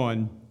goes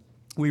on,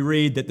 we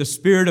read that the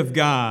Spirit of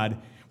God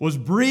was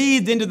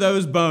breathed into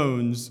those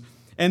bones,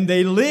 and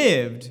they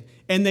lived,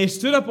 and they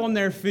stood up on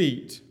their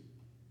feet,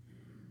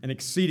 an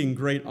exceeding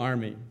great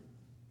army.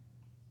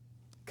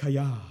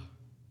 Kaya.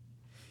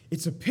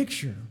 It's a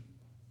picture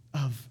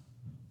of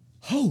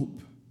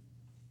hope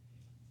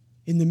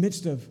in the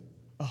midst of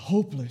a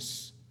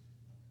hopeless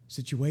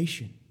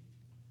situation.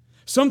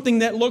 Something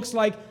that looks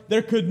like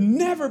there could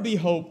never be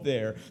hope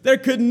there. There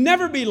could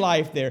never be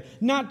life there.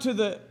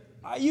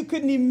 You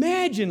couldn't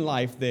imagine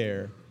life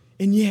there.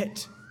 And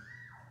yet,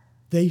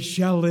 they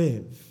shall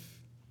live.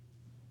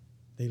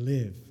 They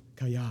live.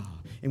 Kaya.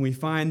 And we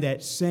find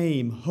that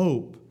same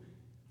hope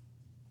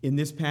in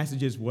this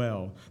passage as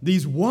well.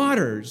 These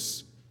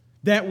waters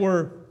that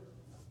were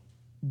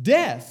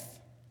death,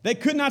 that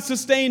could not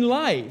sustain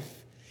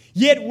life.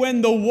 Yet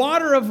when the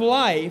water of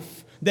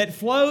life that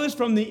flows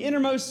from the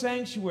innermost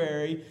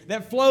sanctuary,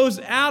 that flows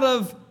out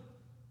of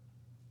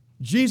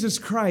Jesus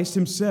Christ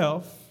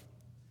himself,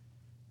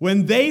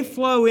 when they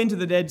flow into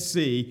the Dead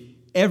Sea,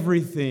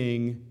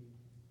 everything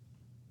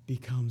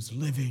becomes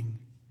living.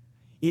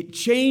 It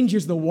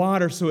changes the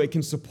water so it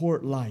can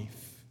support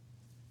life.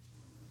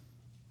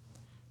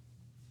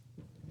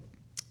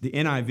 The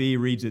NIV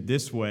reads it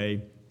this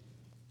way,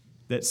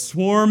 that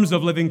swarms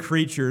of living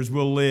creatures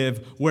will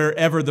live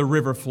wherever the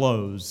river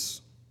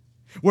flows.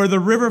 Where the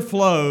river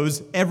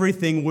flows,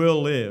 everything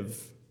will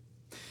live.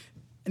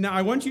 Now,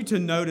 I want you to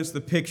notice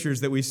the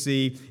pictures that we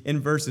see in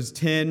verses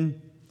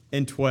 10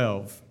 and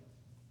 12.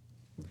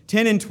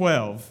 10 and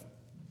 12.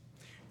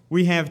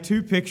 We have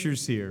two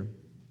pictures here.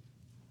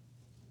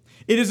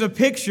 It is a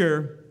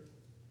picture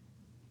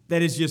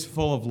that is just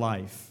full of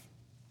life.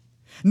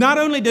 Not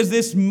only does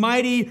this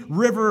mighty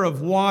river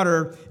of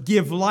water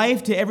give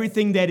life to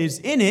everything that is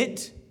in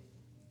it,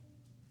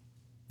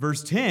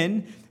 verse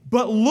 10,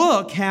 but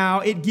look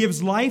how it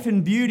gives life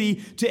and beauty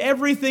to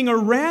everything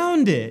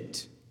around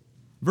it,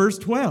 verse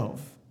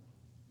 12.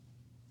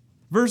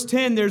 Verse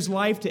 10, there's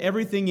life to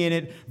everything in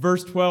it.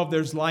 Verse 12,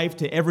 there's life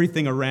to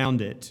everything around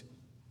it.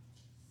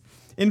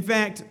 In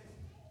fact,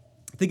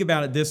 think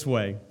about it this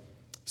way.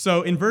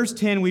 So in verse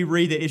 10, we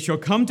read that it shall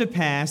come to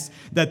pass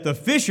that the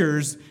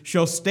fishers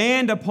shall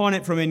stand upon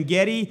it from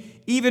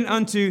En-gedi even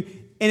unto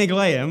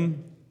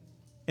Eneglaim,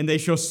 and they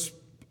shall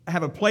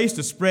have a place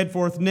to spread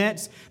forth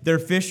nets. Their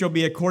fish shall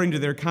be according to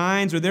their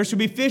kinds, or there shall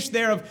be fish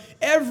there of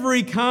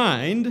every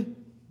kind,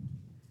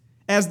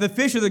 as the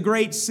fish of the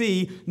great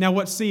sea. Now,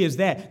 what sea is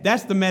that?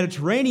 That's the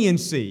Mediterranean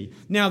Sea.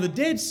 Now, the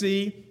Dead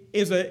Sea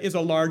is a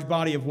large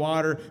body of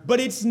water, but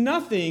it's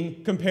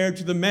nothing compared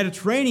to the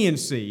Mediterranean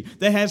Sea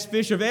that has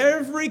fish of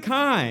every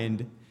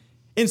kind.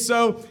 And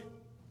so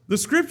the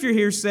scripture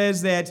here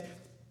says that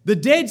the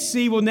Dead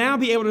Sea will now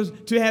be able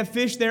to have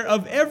fish there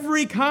of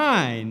every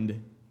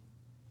kind,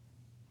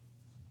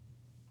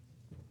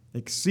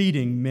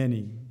 exceeding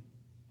many.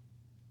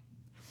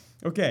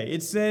 Okay,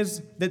 it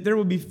says that there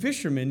will be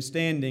fishermen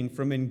standing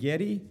from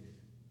En-gedi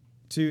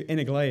to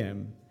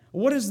Eneglaim.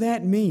 What does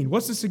that mean?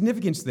 What's the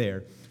significance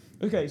there?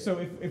 Okay,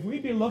 so if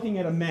we'd be looking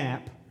at a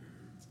map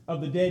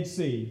of the Dead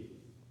Sea,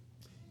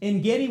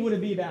 En-gedi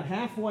would be about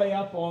halfway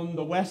up on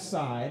the west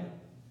side,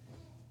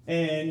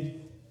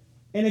 and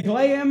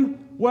Eneglaim,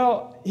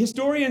 well,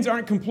 historians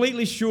aren't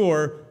completely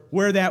sure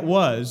where that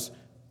was,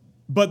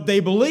 but they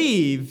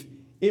believe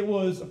it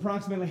was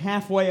approximately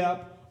halfway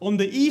up on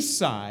the east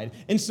side.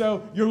 And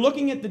so you're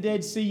looking at the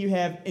Dead Sea, you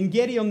have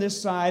En-gedi on this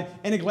side,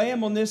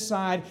 Eneglaim on this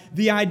side.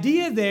 The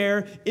idea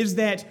there is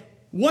that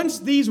once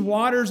these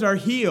waters are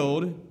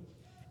healed,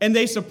 and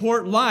they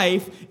support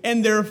life,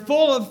 and they're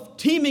full of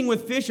teeming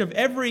with fish of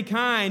every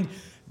kind,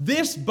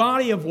 this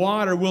body of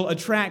water will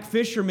attract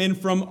fishermen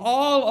from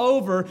all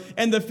over,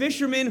 and the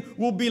fishermen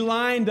will be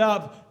lined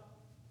up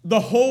the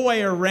whole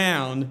way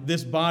around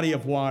this body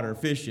of water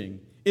fishing.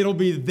 It'll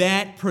be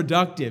that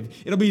productive.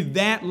 It'll be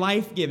that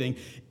life-giving.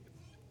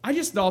 I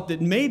just thought that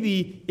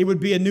maybe it would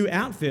be a new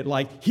outfit,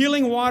 like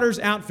Healing Waters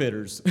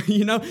Outfitters,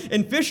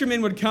 and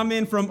fishermen would come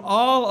in from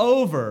all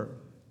over.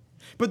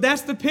 But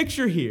that's the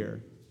picture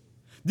here.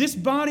 This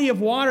body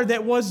of water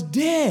that was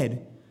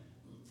dead,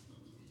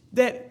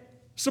 that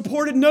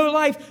supported no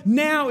life,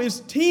 now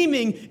is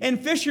teeming, and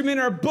fishermen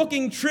are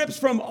booking trips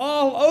from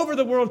all over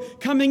the world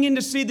coming in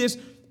to see this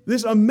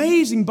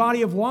amazing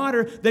body of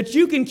water that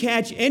you can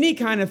catch any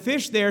kind of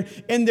fish there,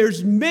 and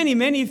there's many,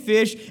 many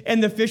fish,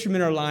 and the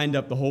fishermen are lined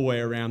up the whole way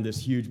around this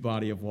huge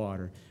body of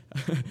water.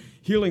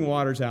 Healing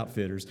Waters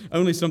Outfitters,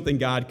 only something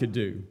God could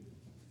do.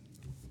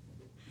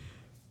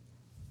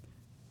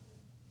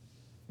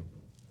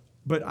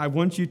 But I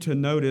want you to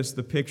notice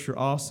the picture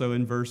also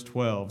in verse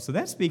 12. So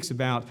that speaks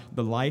about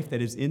the life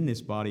that is in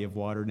this body of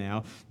water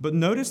now. But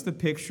notice the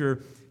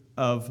picture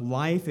of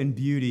life and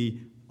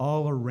beauty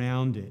all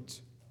around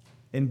it.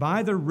 And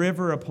by the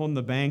river upon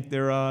the bank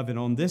thereof, and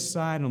on this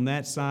side and on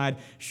that side,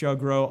 shall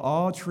grow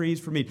all trees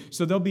for meat.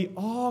 So there'll be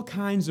all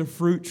kinds of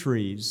fruit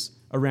trees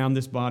around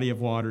this body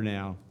of water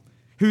now,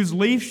 whose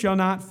leaf shall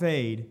not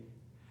fade,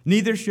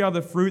 neither shall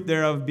the fruit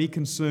thereof be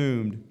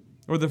consumed,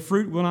 or the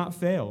fruit will not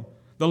fail.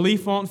 The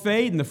leaf won't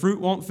fade, and the fruit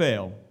won't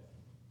fail.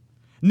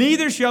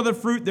 Neither shall the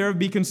fruit thereof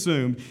be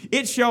consumed.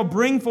 It shall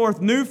bring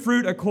forth new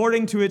fruit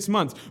according to its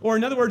months. Or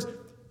in other words,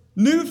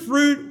 new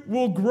fruit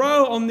will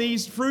grow on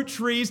these fruit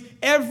trees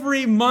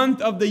every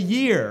month of the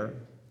year.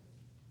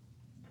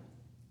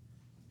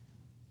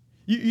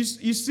 You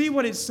see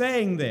what it's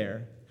saying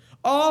there?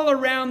 All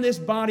around this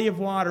body of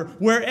water,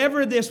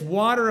 wherever this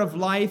water of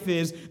life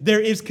is,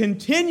 there is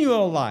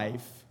continual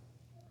life.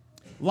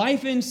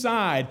 Life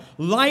inside,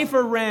 life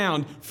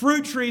around,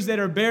 fruit trees that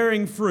are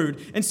bearing fruit.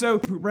 And so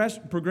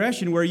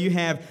progression where you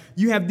have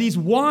these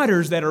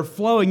waters that are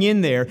flowing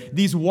in there.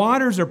 These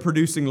waters are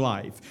producing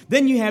life.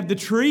 Then you have the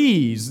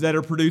trees that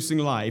are producing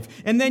life.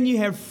 And then you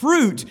have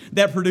fruit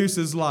that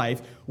produces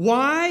life.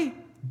 Why?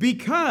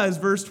 Because,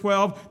 verse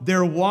 12,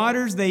 their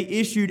waters they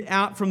issued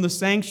out from the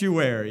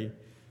sanctuary.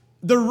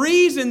 The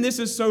reason this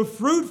is so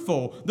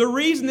fruitful, the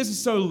reason this is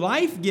so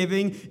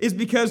life-giving is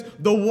because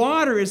the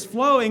water is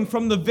flowing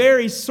from the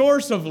very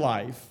source of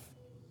life.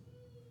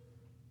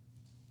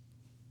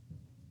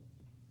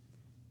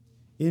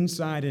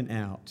 Inside and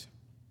out,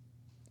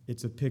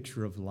 it's a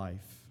picture of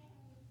life.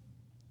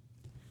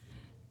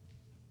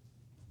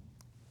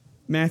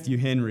 Matthew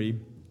Henry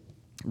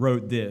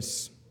wrote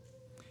this.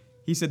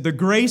 He said, the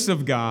grace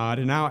of God,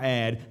 and I'll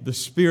add, the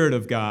Spirit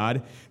of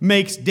God,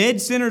 makes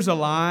dead sinners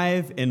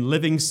alive and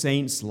living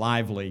saints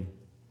lively.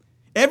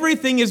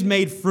 Everything is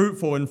made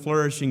fruitful and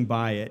flourishing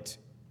by it,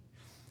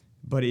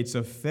 but its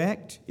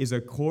effect is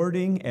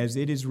according as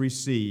it is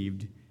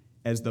received,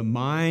 as the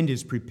mind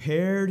is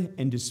prepared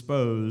and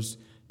disposed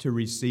to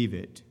receive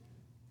it.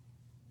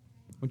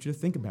 I want you to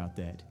think about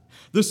that.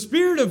 The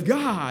Spirit of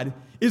God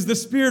is the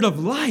Spirit of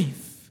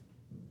life.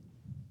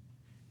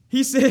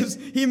 He says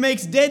He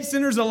makes dead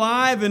sinners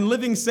alive and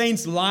living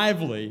saints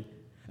lively.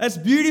 That's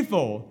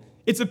beautiful.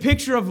 It's a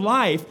picture of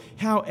life.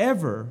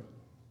 However,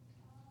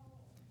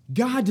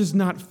 God does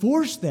not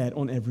force that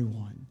on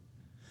everyone.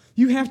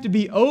 You have to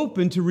be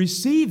open to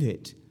receive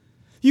it.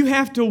 You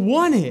have to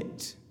want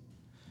it.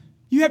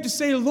 You have to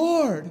say,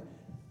 Lord,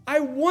 I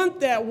want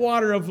that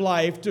water of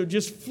life to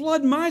just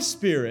flood my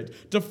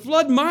spirit, to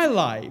flood my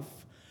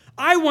life.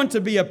 I want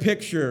to be a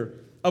picture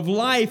of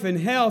life and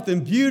health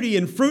and beauty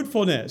and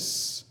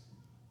fruitfulness.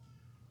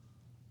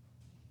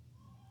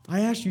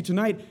 I ask you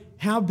tonight,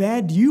 how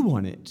bad do you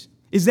want it?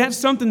 Is that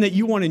something that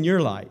you want in your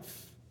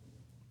life?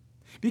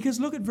 Because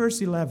look at verse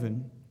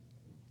 11.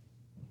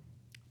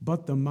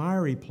 But the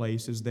miry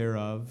places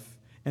thereof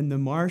and the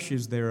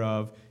marshes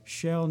thereof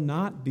shall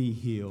not be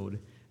healed.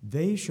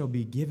 They shall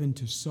be given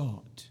to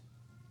salt.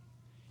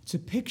 It's a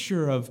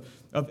picture of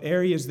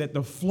areas that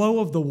the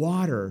flow of the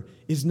water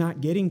is not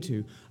getting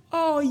to.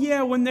 Oh,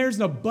 yeah, when there's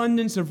an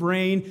abundance of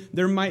rain,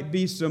 there might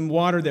be some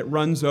water that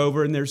runs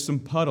over and there's some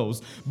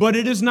puddles. But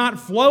it is not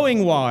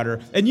flowing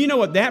water. And you know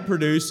what that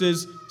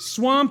produces?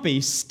 Swampy,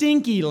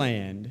 stinky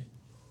land.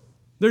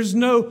 There's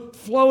no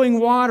flowing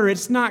water.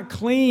 It's not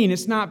clean.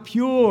 It's not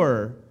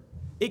pure.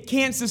 It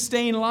can't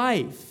sustain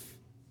life.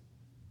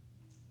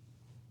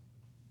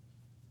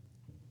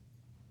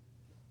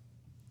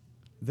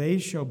 They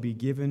shall be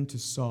given to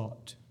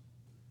salt.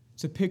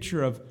 It's a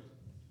picture of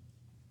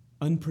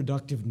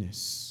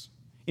unproductiveness.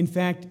 In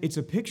fact, it's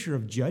a picture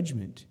of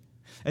judgment.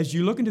 As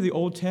you look into the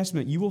Old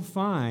Testament, you will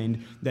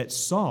find that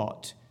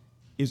salt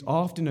is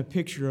often a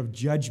picture of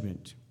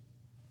judgment.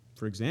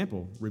 For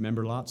example,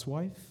 remember Lot's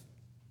wife?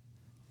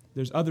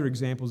 There's other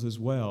examples as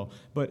well,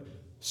 but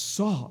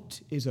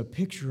salt is a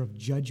picture of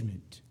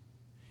judgment.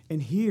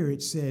 And here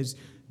it says,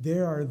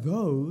 there are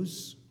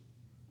those,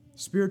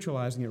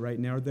 spiritualizing it right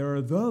now, there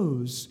are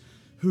those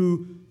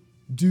who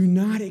do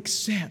not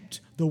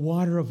accept the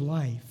water of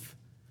life,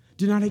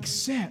 do not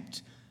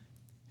accept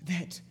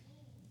that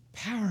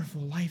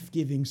powerful,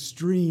 life-giving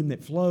stream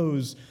that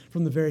flows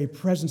from the very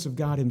presence of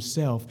God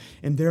Himself.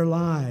 And their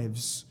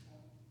lives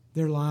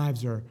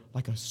are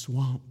like a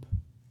swamp,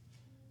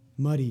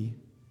 muddy,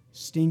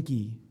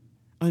 stinky,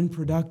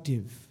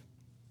 unproductive.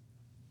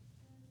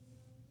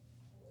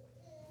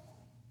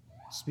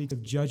 Speak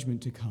of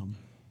judgment to come.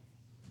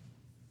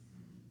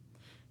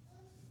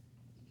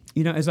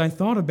 As I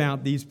thought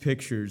about these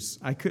pictures,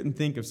 I couldn't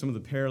think of some of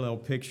the parallel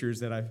pictures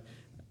that I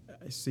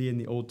see in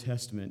the Old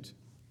Testament.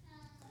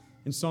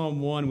 In Psalm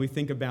 1, we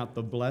think about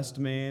the blessed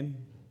man,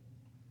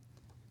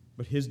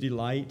 but his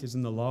delight is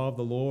in the law of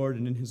the Lord,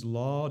 and in his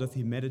law doth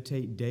he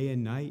meditate day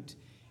and night.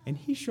 And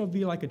he shall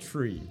be like a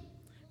tree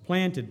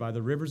planted by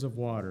the rivers of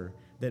water,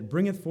 that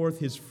bringeth forth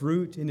his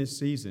fruit in his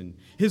season.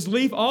 His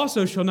leaf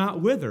also shall not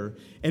wither,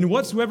 and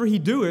whatsoever he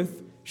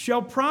doeth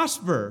shall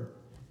prosper.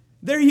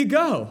 There you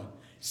go.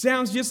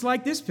 Sounds just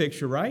like this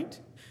picture, right?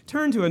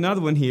 Turn to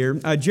another one here,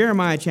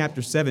 Jeremiah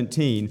chapter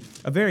 17,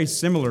 a very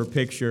similar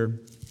picture.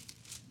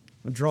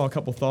 I'll draw a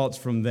couple thoughts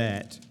from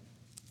that.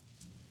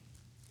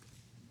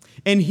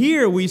 And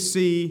here we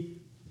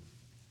see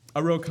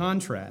a real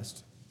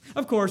contrast.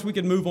 Of course, we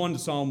could move on to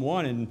Psalm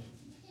 1 and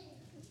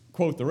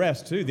quote the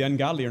rest too. The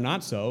ungodly are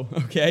not so,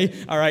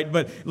 okay? All right,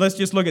 but let's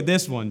just look at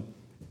this one.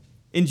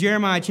 In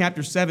Jeremiah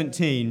chapter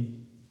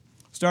 17,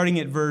 starting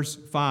at verse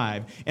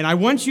 5. And I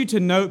want you to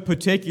note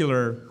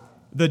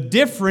the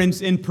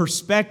difference in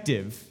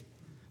perspective.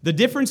 The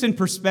difference in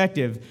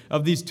perspective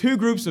of these two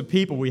groups of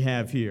people we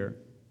have here.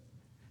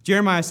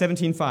 Jeremiah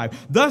 17:5.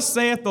 Thus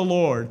saith the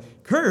Lord,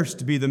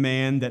 cursed be the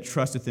man that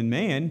trusteth in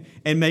man,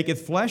 and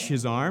maketh flesh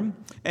his arm,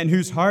 and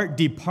whose heart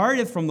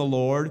departeth from the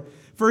Lord.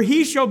 For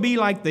he shall be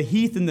like the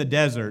heath in the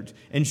desert,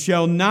 and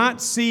shall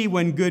not see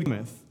when good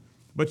cometh,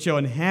 but shall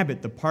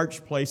inhabit the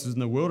parched places in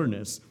the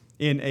wilderness,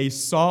 in a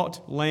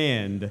salt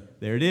land.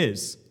 There it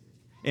is.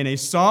 In a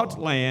salt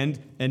land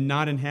and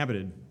not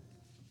inhabited.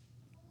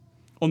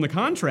 On the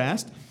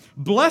contrast,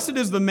 blessed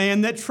is the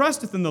man that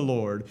trusteth in the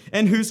Lord,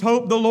 and whose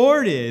hope the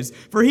Lord is.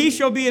 For he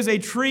shall be as a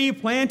tree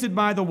planted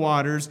by the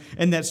waters,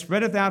 and that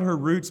spreadeth out her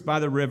roots by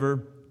the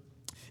river,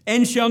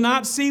 and shall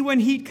not see when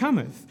heat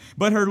cometh,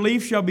 but her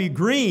leaf shall be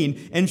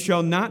green, and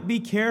shall not be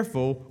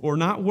careful or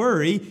not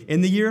worry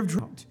in the year of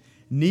drought,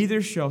 neither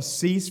shall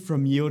cease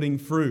from yielding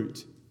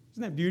fruit.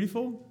 Isn't that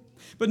beautiful?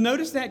 But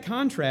notice that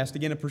contrast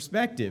again of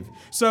perspective.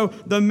 So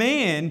the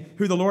man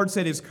who the Lord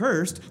said is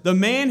cursed, the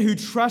man who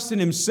trusts in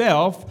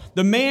himself,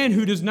 the man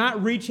who does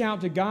not reach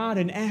out to God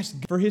and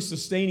ask for his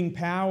sustaining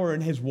power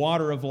and his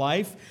water of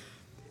life,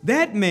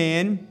 that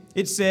man,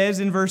 it says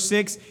in verse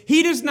 6,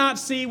 he does not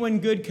see when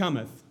good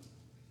cometh.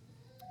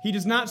 He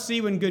does not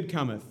see when good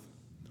cometh.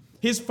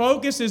 His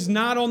focus is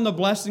not on the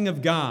blessing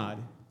of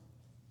God.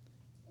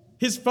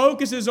 His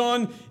focus is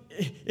on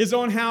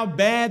how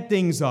bad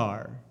things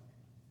are.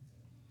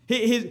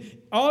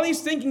 All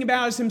he's thinking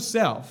about is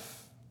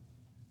himself.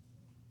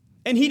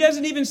 And he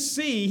doesn't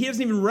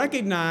even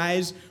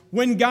recognize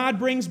when God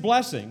brings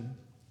blessing.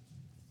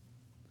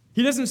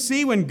 He doesn't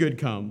see when good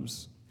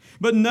comes.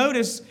 But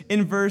notice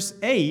in verse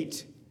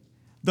 8,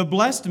 the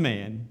blessed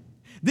man,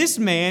 this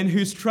man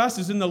whose trust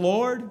is in the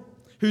Lord,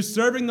 who's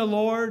serving the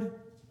Lord,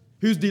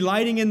 who's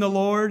delighting in the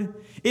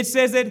Lord, it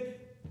says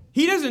that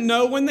he doesn't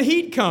know when the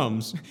heat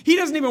comes. He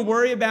doesn't even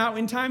worry about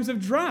in times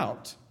of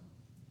drought.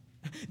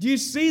 Do you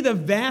see the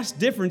vast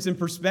difference in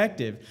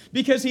perspective?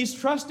 Because he's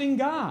trusting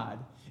God,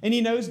 and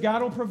he knows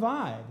God will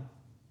provide.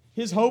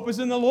 His hope is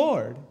in the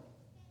Lord.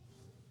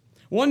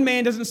 One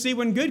man doesn't see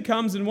when good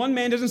comes, and one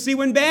man doesn't see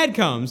when bad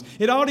comes.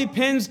 It all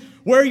depends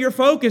where your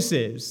focus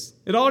is.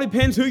 It all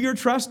depends who you're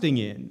trusting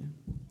in.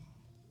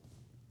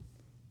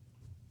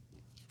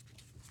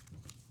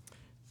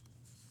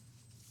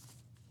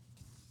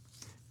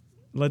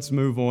 Let's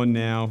move on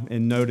now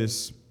and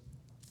notice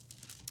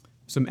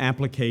some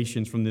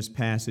applications from this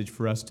passage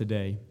for us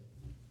today.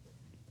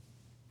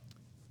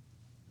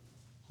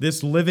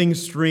 This living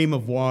stream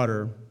of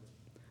water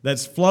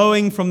that's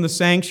flowing from the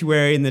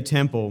sanctuary in the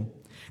temple,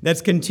 that's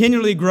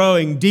continually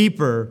growing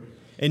deeper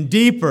and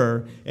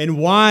deeper and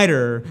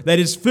wider, that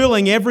is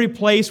filling every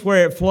place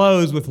where it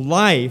flows with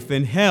life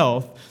and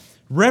health,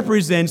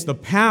 represents the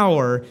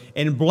power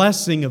and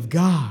blessing of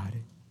God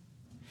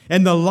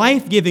and the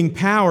life-giving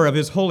power of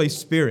His Holy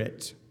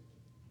Spirit.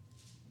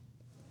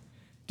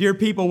 Dear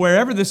people,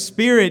 wherever the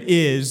Spirit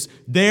is,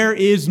 there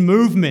is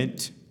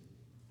movement.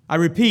 I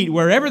repeat,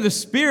 wherever the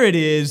Spirit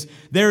is,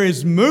 there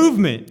is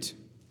movement.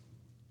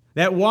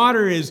 That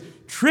water is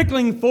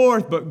trickling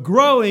forth, but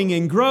growing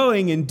and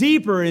growing and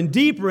deeper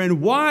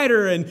and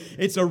wider, and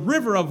it's a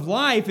river of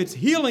life. It's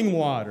healing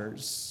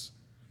waters.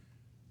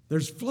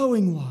 There's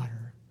flowing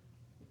water.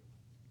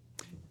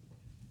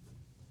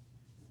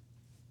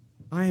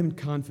 I am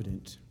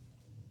confident,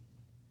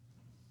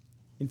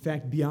 in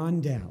fact,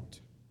 beyond doubt,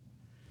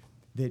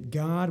 that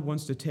God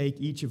wants to take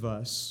each of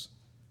us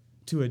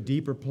to a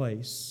deeper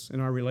place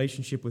in our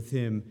relationship with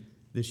Him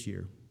this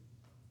year.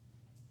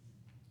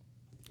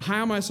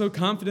 How am I so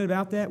confident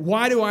about that?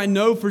 Why do I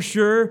know for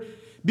sure?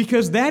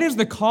 Because that is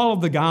the call of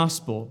the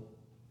gospel,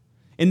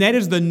 and that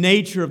is the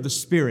nature of the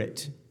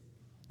Spirit.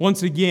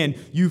 Once again,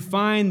 you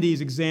find these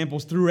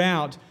examples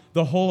throughout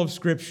the whole of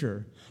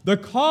Scripture. The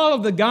call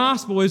of the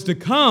gospel is to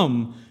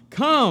come,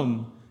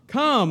 grow,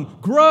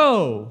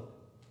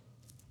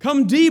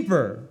 come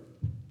deeper.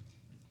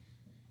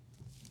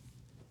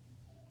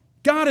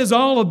 God is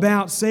all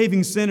about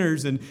saving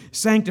sinners and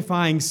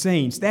sanctifying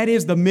saints. That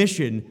is the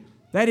mission.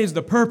 That is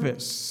the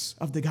purpose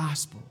of the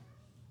gospel.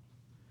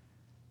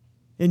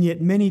 And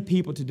yet many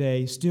people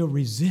today still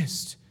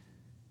resist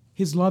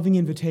his loving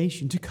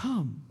invitation to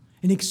come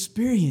and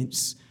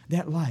experience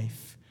that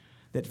life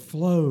that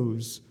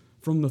flows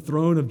from the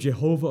throne of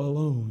Jehovah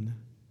alone.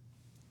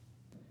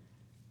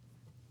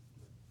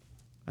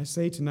 I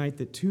say tonight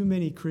that too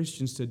many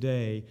Christians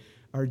today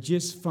are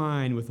just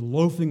fine with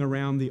loafing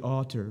around the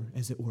altar,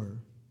 as it were.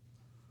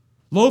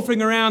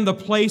 Loafing around the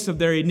place of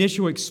their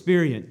initial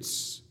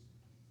experience.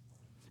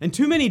 And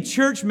too many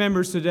church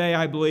members today,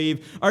 I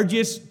believe, are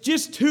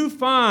just too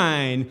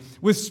fine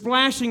with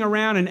splashing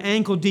around in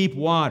ankle-deep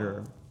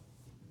water.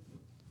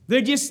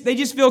 They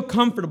just feel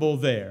comfortable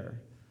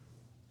there.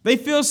 They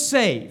feel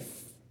safe,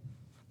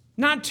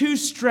 not too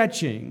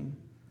stretching.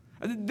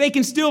 They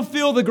can still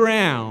feel the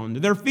ground.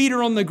 Their feet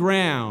are on the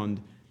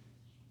ground.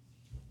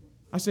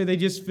 I say they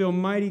just feel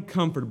mighty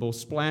comfortable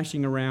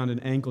splashing around in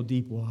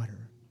ankle-deep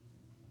water.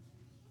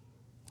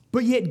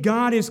 But yet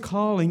God is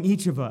calling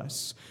each of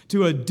us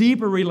to a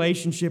deeper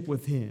relationship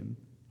with Him.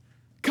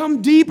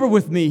 Come deeper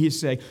with me, He's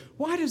saying.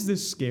 Why does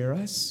this scare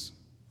us?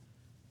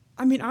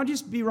 I mean, I'll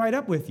just be right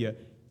up with you.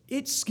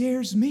 It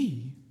scares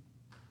me.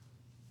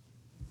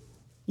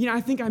 You know,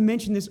 I think I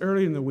mentioned this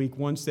earlier in the week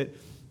once, that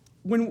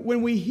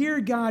when we hear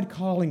God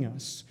calling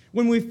us,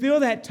 when we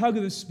feel that tug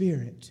of the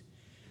Spirit,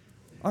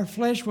 our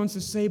flesh wants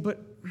to say, but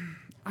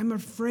I'm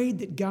afraid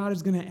that God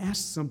is going to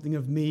ask something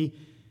of me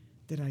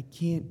that I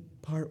can't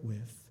part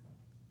with.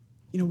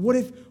 You know,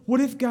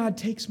 what if God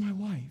takes my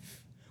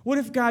wife? What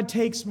if God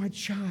takes my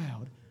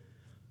child?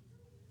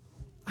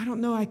 I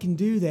don't know I can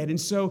do that. And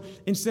so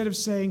instead of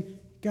saying,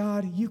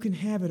 God, you can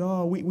have it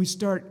all, we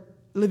start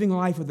living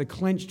life with a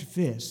clenched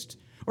fist.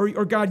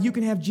 Or God, you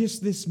can have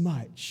just this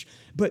much,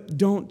 but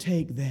don't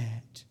take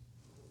that.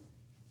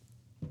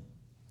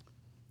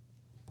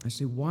 I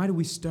say, why do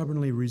we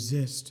stubbornly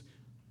resist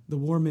the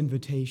warm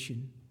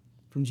invitation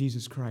from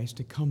Jesus Christ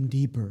to come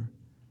deeper?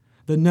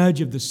 The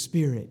nudge of the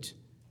Spirit.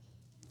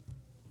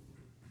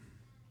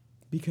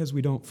 Because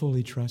we don't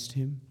fully trust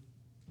Him.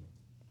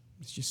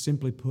 It's just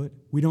simply put,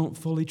 we don't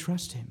fully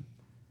trust Him.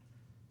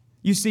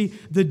 You see,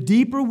 the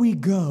deeper we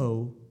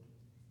go,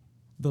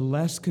 the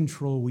less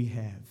control we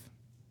have.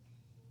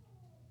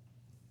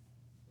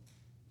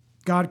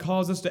 God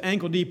calls us to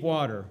ankle-deep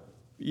water.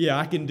 Yeah,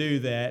 I can do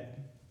that.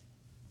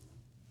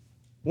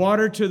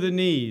 Water to the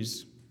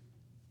knees.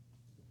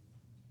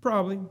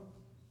 Probably.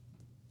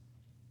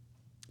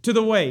 To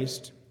the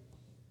waist.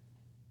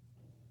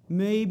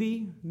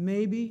 Maybe.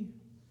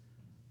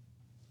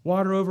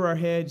 Water over our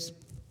heads.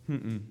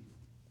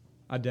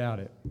 I doubt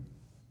it.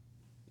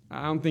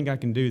 I don't think I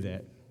can do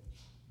that.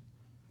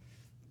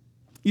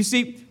 You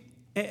see,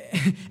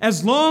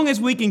 as long as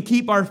we can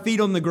keep our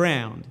feet on the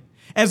ground,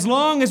 as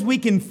long as we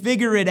can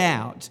figure it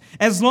out,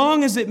 as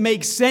long as it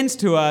makes sense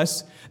to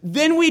us,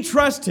 then we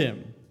trust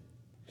Him.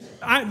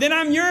 Then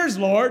I'm yours,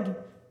 Lord.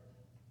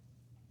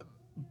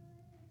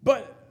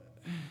 But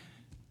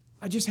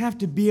I just have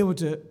to be able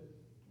to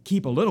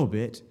keep a little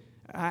bit.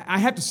 I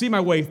have to see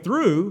my way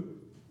through.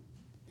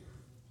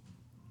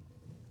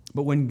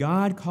 But when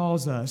God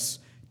calls us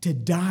to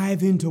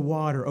dive into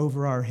water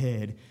over our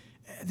head,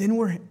 then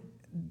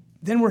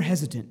we're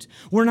hesitant.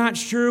 We're not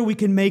sure we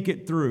can make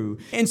it through.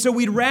 And so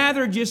we'd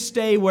rather just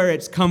stay where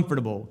it's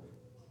comfortable.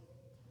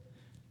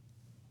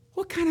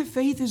 What kind of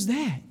faith is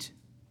that?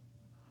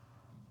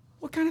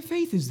 What kind of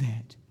faith is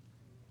that?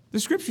 The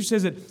Scripture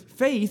says that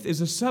faith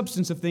is a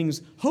substance of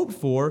things hoped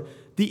for,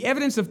 the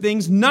evidence of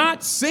things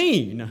not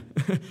seen.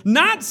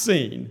 Not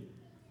seen.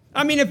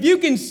 I mean, if you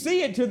can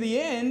see it to the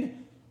end,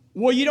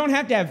 well, you don't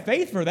have to have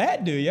faith for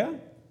that, do you?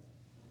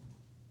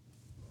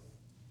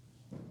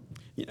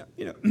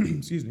 You know,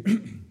 excuse me.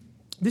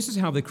 This is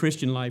how the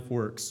Christian life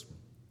works.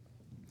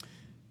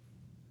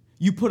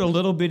 You put a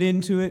little bit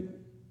into it,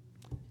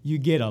 you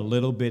get a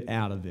little bit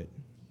out of it.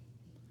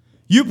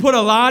 You put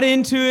a lot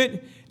into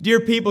it, dear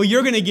people,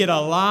 you're going to get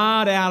a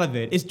lot out of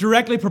it. It's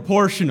directly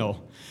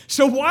proportional.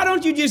 So why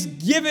don't you just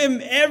give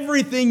Him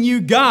everything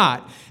you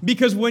got?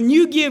 Because when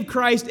you give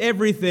Christ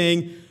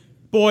everything,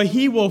 boy,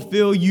 He will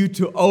fill you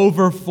to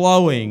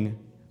overflowing.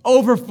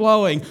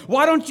 Overflowing.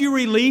 Why don't you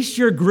release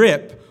your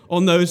grip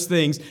on those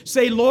things?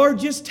 Say, Lord,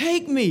 just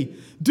take me.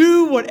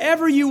 Do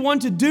whatever you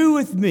want to do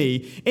with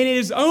me. And it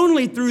is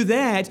only through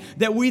that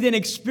we then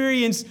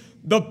experience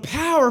the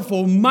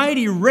powerful,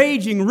 mighty,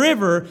 raging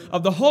river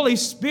of the Holy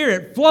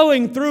Spirit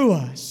flowing through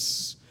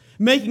us,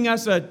 making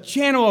us a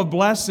channel of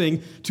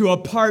blessing to a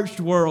parched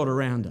world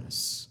around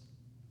us.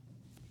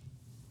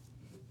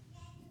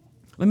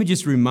 Let me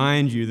just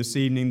remind you this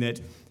evening that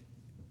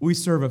we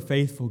serve a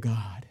faithful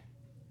God.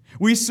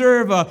 We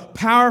serve a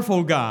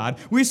powerful God.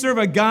 We serve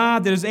a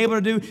God that is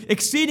able to do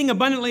exceeding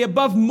abundantly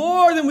above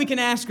more than we can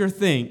ask or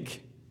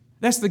think.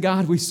 That's the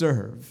God we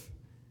serve.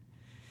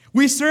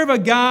 We serve a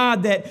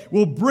God that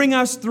will bring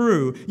us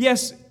through.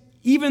 Yes,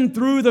 even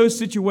through those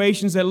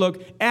situations that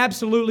look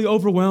absolutely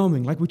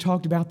overwhelming, like we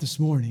talked about this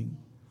morning.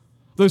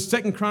 Those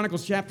 2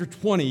 Chronicles chapter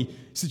 20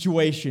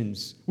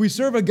 situations. We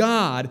serve a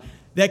God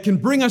that can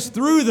bring us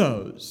through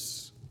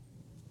those.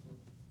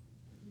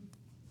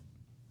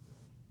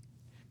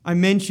 I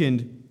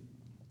mentioned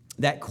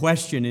that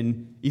question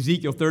in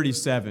Ezekiel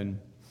 37.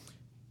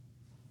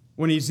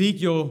 When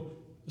Ezekiel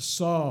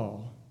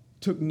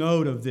took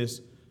note of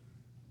this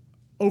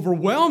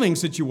overwhelming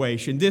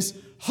situation, this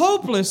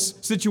hopeless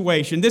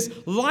situation, this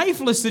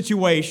lifeless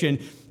situation,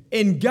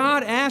 and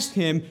God asked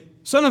him,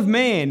 "Son of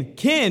man,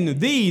 can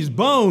these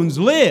bones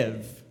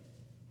live?"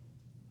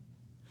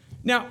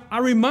 Now, I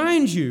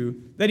remind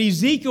you that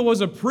Ezekiel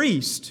was a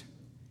priest.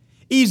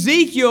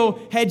 Ezekiel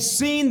had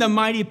seen the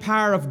mighty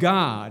power of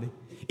God.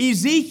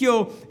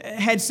 Ezekiel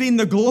had seen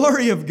the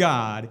glory of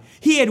God.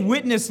 He had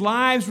witnessed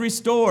lives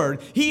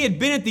restored. He had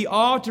been at the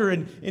altar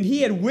and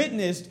he had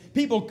witnessed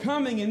people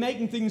coming and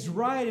making things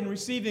right and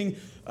receiving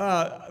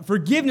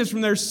forgiveness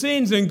from their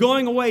sins and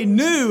going away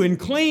new and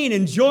clean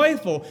and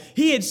joyful.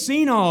 He had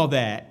seen all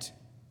that.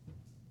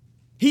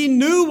 He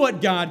knew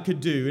what God could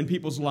do in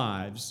people's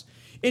lives.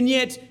 And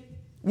yet,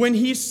 when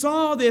he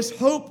saw this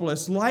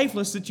hopeless,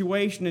 lifeless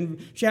situation in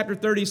chapter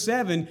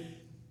 37,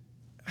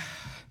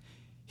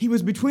 he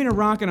was between a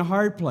rock and a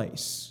hard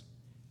place.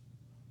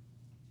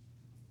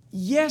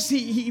 Yes,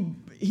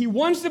 he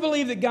wants to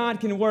believe that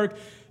God can work,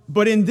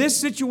 but in this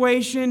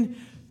situation,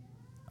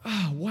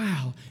 oh,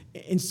 wow.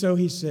 And so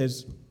he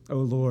says, "Oh,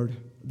 Lord,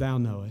 thou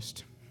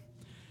knowest."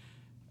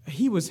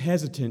 He was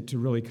hesitant to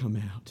really come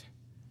out.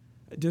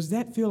 Does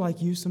that feel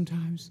like you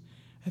sometimes?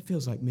 That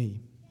feels like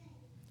me.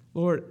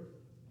 Lord,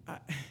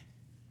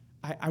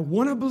 I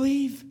want to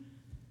believe,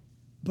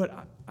 but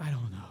I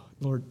don't know.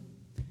 Lord,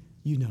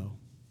 you know.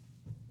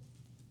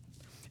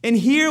 And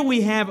here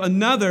we have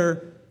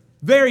another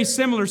very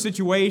similar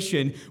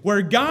situation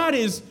where God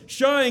is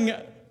showing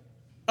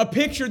a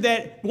picture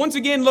that once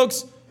again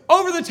looks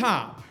over the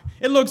top.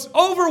 It looks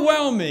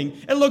overwhelming.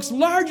 It looks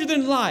larger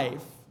than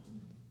life.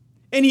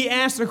 And he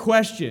asks a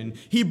question.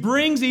 He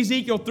brings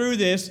Ezekiel through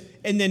this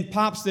and then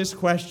pops this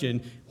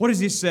question. What does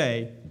he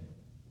say?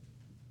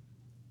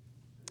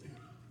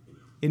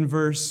 In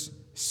verse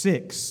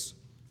 6,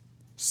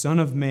 "Son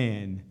of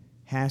man,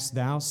 hast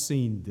thou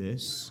seen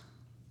this?"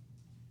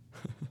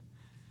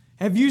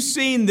 Have you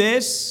seen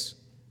this?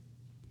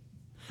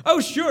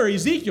 Oh, sure,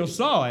 Ezekiel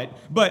saw it,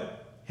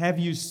 but have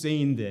you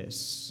seen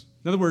this?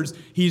 In other words,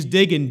 he's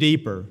digging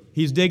deeper.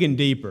 He's digging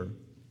deeper.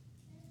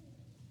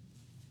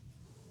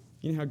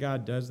 You know how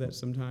God does that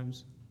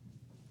sometimes?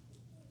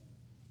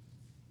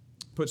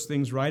 Puts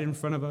things right in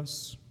front of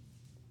us.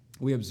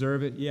 We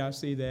observe it. Yeah, I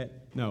see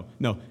that. No.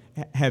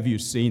 Have you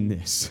seen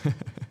this?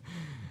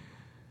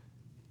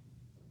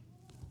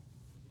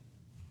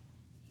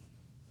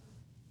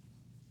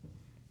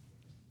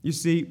 You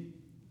see,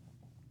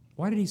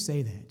 why did he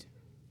say that?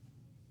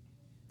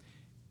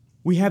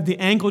 We have the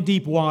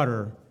ankle-deep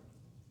water,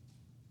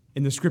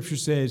 and the Scripture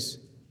says,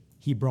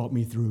 "He brought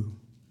me through."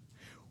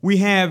 We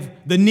have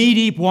the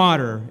knee-deep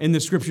water, and the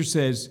Scripture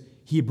says,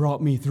 "He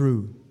brought me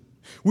through."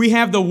 We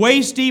have the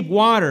waist-deep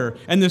water,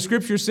 and the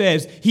Scripture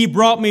says, "He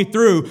brought me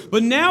through."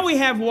 But now we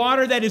have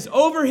water that is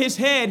over his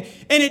head,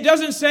 and it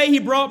doesn't say, "He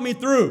brought me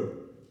through."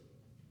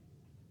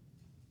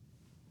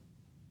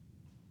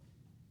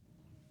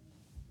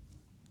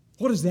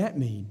 What does that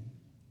mean?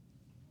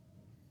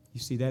 You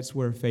see, that's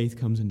where faith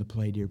comes into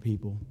play, dear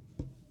people.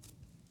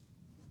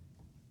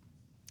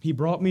 He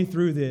brought me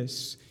through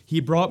this. He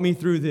brought me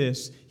through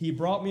this. He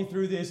brought me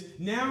through this.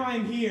 Now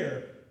I'm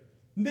here.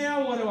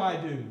 Now what do I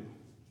do?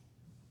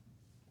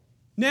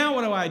 Now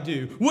what do I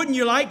do? Wouldn't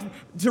you like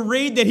to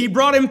read that he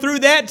brought him through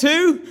that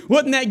too?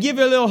 Wouldn't that give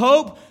you a little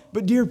hope?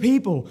 But dear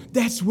people,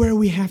 that's where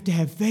we have to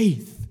have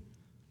faith.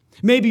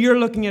 Maybe you're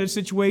looking at a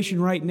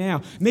situation right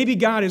now. Maybe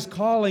God is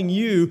calling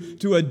you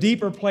to a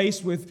deeper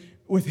place with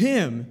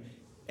Him.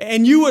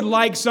 And you would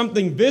like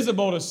something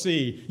visible to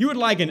see. You would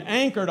like an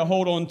anchor to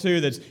hold on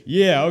to that's,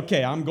 yeah,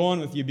 okay, I'm going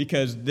with you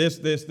because this,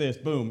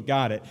 boom,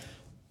 got it.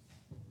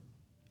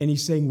 And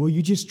He's saying, will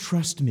you just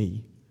trust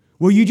me?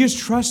 Will you just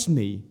trust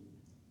me?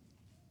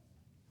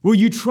 Will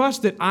you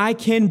trust that I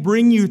can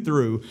bring you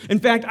through? In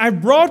fact,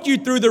 I've brought you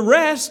through the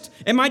rest.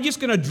 Am I just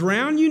going to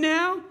drown you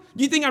now?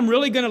 Do you think I'm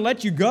really going to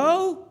let you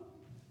go?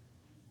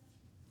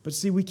 But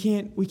see, we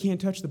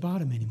can't touch the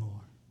bottom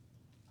anymore.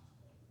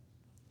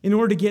 In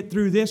order to get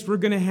through this, we're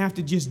going to have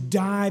to just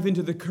dive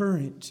into the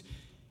current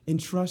and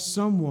trust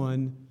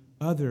someone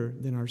other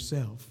than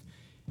ourselves.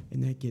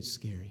 And that gets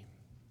scary.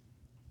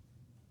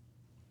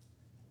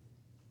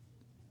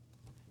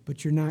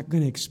 But you're not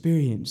going to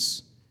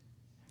experience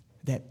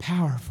that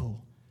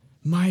powerful,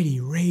 mighty,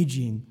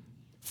 raging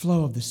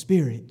flow of the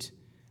Spirit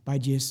by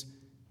just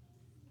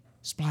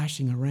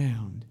splashing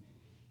around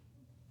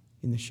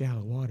in the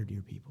shallow water,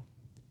 dear people.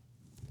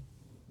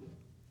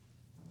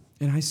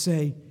 And I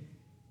say,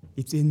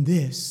 it's in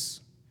this.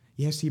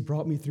 Yes, He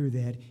brought me through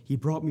that. He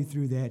brought me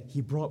through that.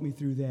 He brought me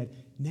through that.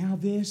 Now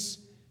this,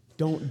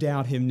 don't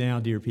doubt Him now,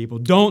 dear people.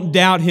 Don't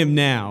doubt Him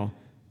now.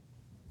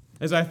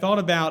 As I thought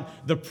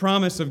about the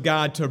promise of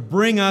God to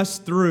bring us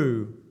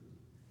through,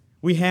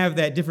 we have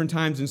that different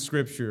times in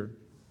Scripture.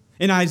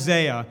 In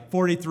Isaiah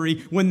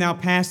 43, when thou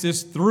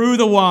passest through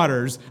the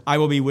waters, I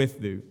will be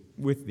with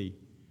thee.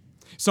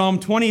 Psalm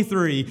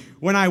 23,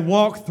 when I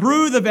walk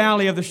through the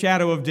valley of the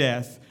shadow of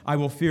death, I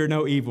will fear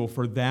no evil,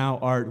 for thou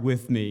art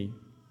with me.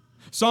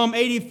 Psalm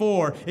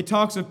 84, it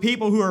talks of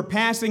people who are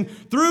passing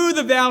through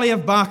the valley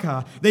of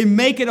Baca. They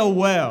make it a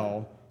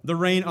well. The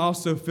rain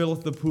also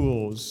filleth the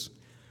pools.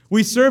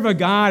 We serve a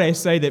God, I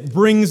say, that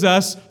brings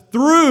us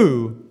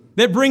through.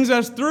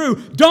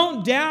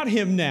 Don't doubt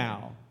him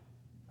now.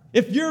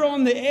 If you're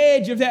on the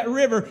edge of that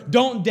river,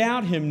 don't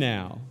doubt him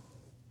now.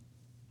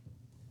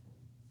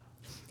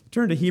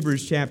 Turn to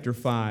Hebrews chapter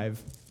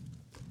 5.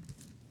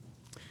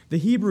 The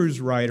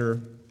Hebrews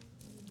writer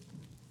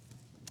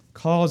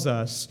calls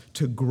us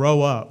to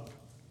grow up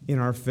in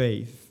our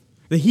faith.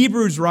 The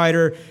Hebrews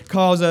writer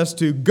calls us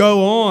to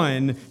go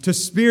on to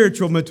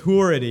spiritual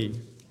maturity.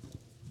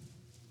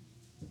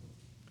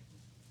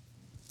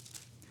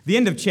 The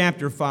end of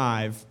chapter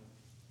 5,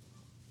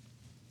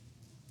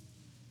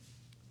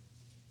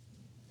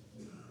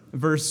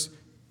 verse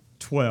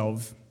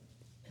 12.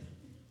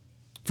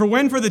 For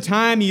when for the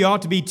time ye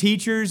ought to be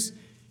teachers,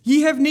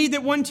 ye have need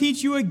that one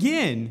teach you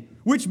again,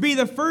 which be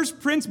the first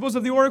principles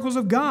of the oracles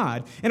of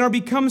God, and are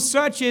become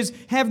such as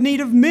have need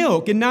of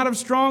milk and not of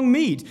strong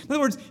meat. In other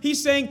words,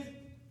 he's saying,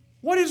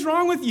 what is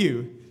wrong with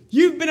you?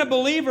 You've been a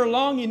believer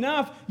long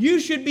enough.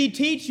 You should be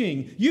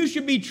teaching. You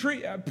should be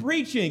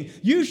preaching.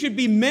 You should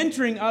be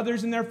mentoring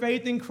others in their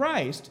faith in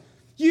Christ.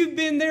 You've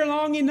been there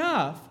long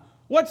enough.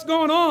 What's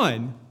going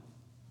on?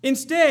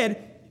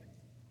 Instead,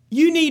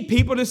 you need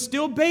people to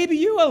still baby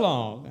you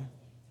along.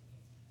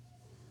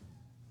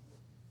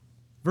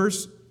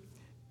 Verse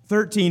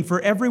 13, for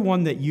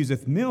everyone that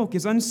useth milk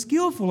is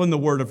unskillful in the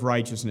word of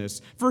righteousness,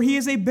 for he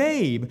is a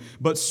babe.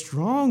 But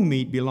strong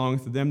meat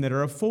belongeth to them that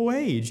are of full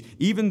age,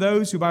 even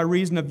those who by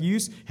reason of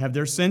use have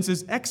their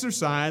senses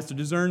exercised to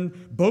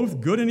discern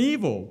both good and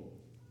evil.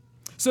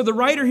 So the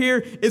writer here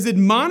is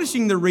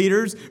admonishing the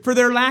readers for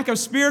their lack of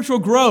spiritual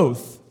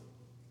growth.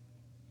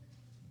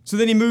 So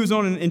then he moves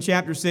on in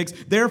chapter 6.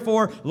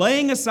 Therefore,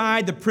 laying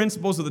aside the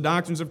principles of the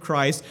doctrines of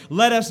Christ,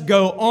 let us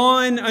go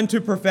on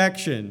unto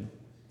perfection.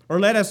 Or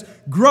let us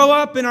grow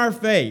up in our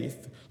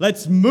faith.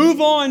 Let's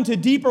move on to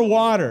deeper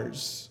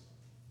waters.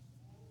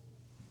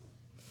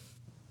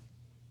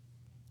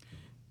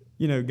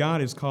 You know,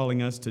 God is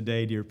calling us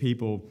today, dear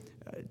people,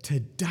 to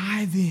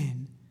dive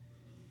in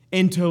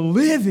and to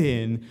live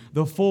in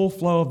the full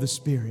flow of the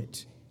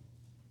Spirit.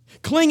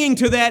 Clinging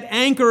to that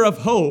anchor of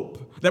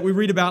hope that we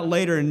read about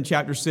later in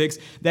chapter 6,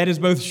 that is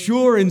both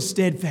sure and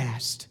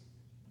steadfast.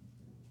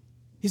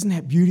 Isn't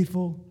that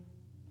beautiful?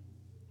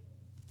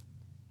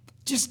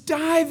 Just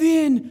dive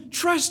in.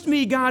 Trust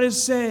me, God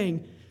is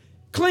saying.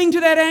 Cling to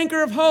that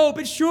anchor of hope.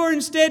 It's sure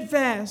and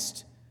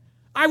steadfast.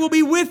 I will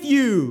be with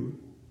you.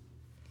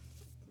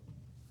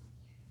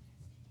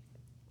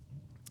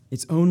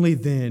 It's only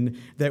then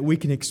that we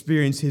can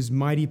experience His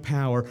mighty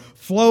power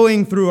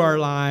flowing through our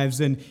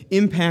lives and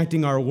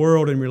impacting our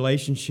world and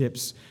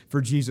relationships for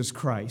Jesus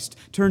Christ.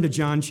 Turn to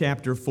John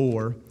chapter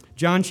 4.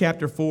 John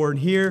chapter 4, and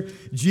here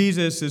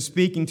Jesus is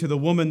speaking to the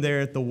woman there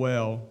at the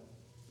well.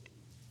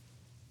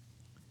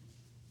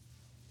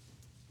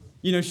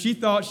 You know, she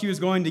thought she was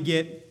going to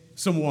get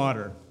some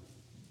water.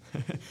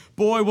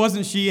 Boy,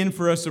 wasn't she in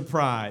for a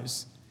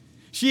surprise.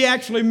 She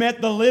actually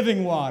met the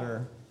living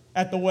water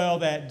at the well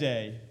that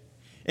day.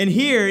 And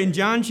here in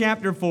John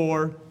chapter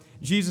 4,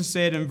 Jesus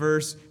said in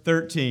verse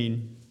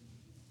 13,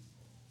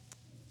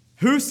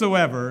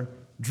 whosoever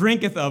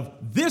drinketh of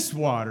this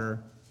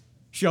water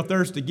shall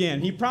thirst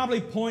again. He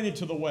probably pointed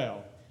to the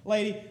well.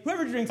 Lady,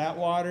 whoever drinks that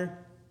water,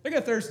 they're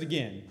going to thirst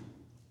again.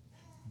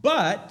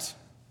 But,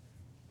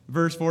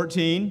 verse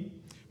 14,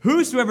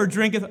 whosoever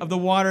drinketh of the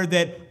water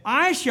that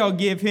I shall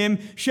give him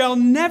shall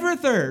never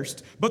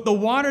thirst, but the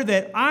water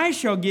that I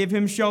shall give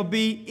him shall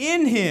be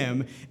in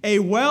him a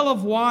well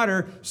of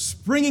water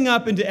springing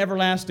up into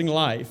everlasting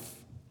life.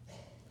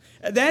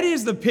 That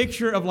is the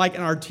picture of like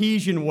an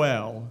artesian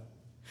well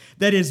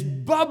that is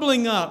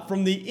bubbling up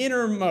from the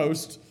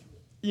innermost.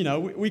 You know,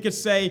 we could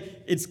say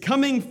it's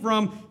coming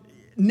from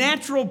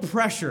natural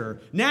pressure.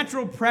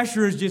 Natural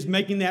pressure is just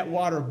making that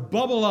water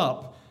bubble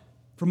up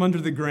from under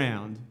the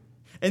ground.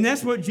 And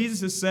that's what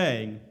Jesus is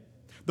saying.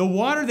 The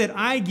water that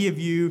I give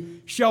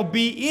you shall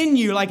be in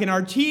you like an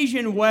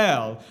artesian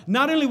well.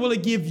 Not only will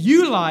it give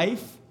you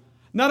life,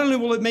 not only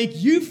will it make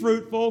you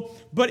fruitful,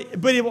 but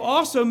it will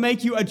also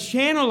make you a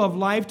channel of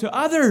life to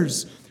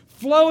others,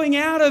 flowing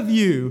out of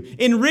you,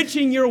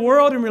 enriching your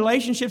world and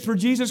relationships for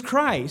Jesus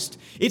Christ.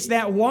 It's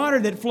that water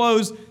that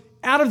flows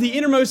out of the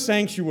innermost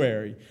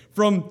sanctuary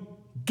from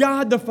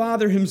God the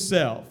Father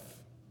Himself.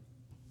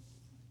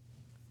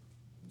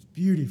 It's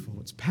beautiful.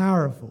 It's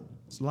powerful.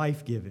 It's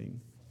life-giving.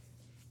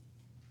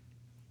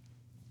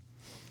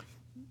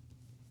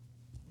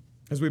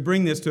 As we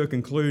bring this to a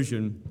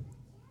conclusion,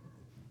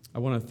 I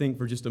want to think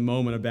for just a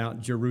moment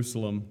about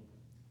Jerusalem.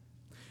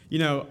 You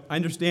know, I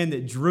understand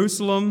that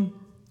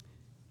Jerusalem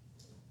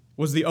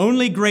was the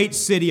only great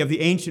city of the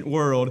ancient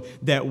world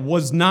that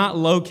was not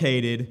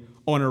located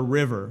on a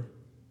river.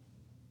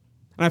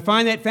 And I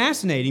find that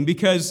fascinating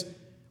because,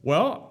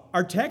 well,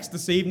 our text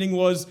this evening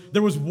was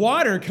there was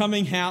water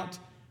coming out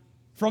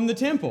from the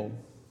temple.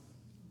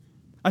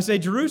 I say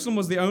Jerusalem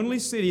was the only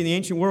city in the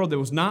ancient world that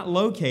was not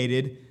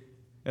located,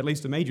 at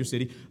least a major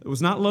city, that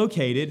was not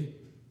located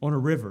on a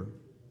river.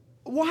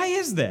 Why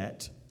is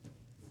that?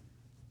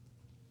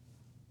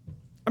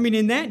 I mean,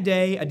 in that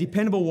day, a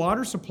dependable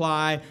water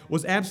supply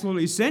was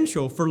absolutely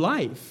essential for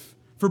life,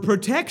 for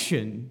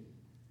protection.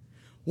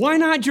 Why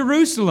not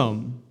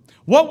Jerusalem?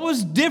 What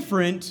was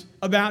different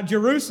about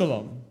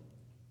Jerusalem?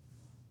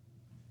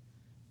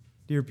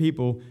 Dear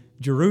people,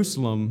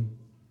 Jerusalem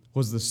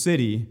was the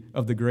city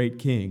of the great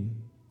king.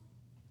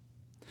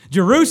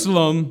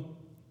 Jerusalem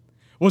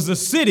was the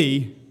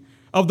city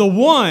of the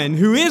one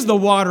who is the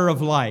water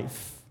of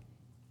life.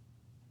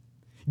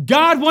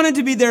 God wanted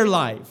to be their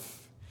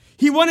life.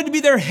 He wanted to be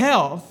their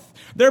health,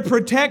 their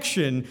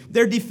protection,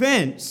 their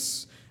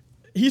defense.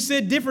 He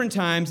said different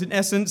times, in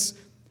essence,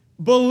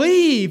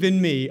 believe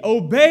in me,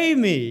 obey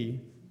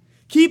me,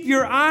 keep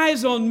your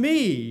eyes on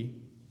me.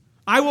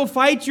 I will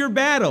fight your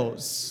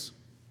battles.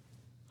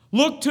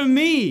 Look to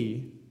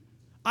me.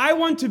 I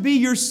want to be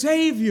your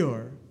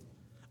Savior.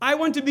 I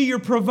want to be your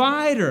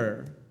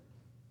provider.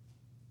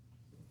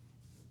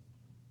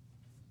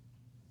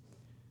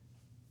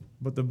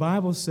 But the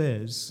Bible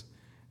says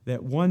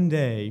that one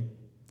day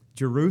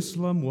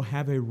Jerusalem will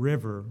have a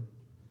river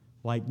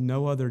like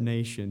no other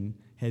nation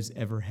has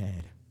ever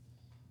had.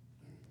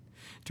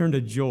 Turn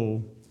to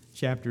Joel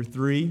chapter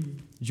 3.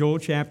 Joel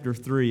chapter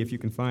 3, if you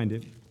can find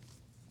it.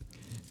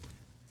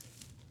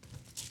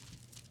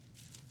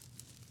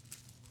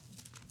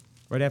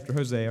 Right after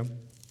Hosea,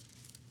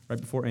 right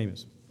before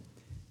Amos.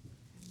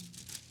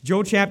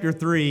 Joel chapter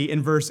 3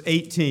 and verse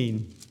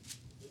 18.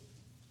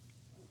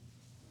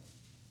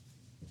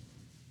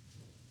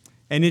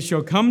 And it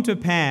shall come to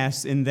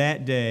pass in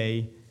that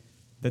day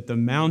that the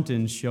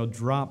mountains shall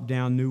drop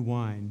down new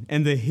wine,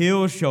 and the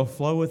hills shall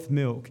flow with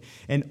milk,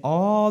 and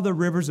all the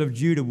rivers of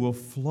Judah will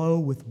flow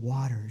with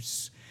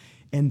waters.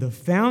 And the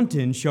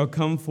fountain shall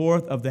come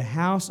forth of the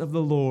house of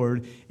the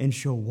Lord, and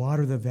shall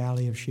water the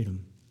valley of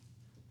Shittim.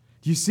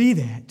 Do you see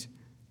that?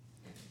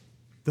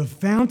 The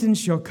fountain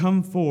shall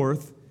come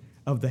forth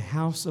of the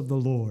house of the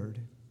Lord.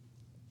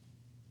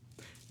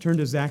 Turn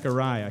to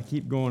Zechariah.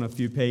 Keep going a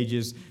few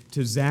pages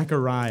to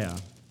Zechariah.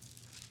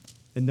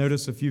 And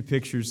notice a few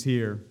pictures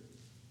here.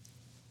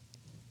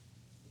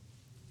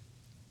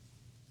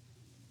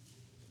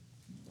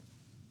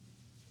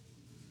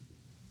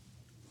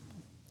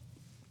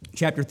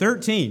 Chapter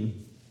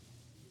 13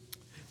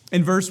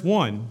 and verse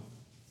 1.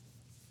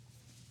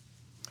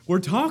 We're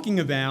talking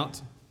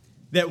about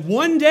that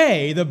one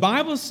day the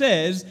Bible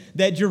says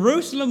that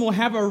Jerusalem will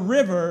have a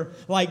river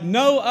like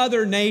no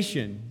other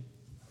nation.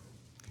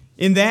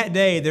 In that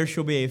day there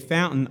shall be a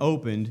fountain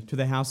opened to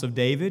the house of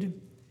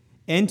David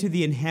and to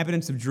the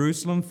inhabitants of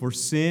Jerusalem for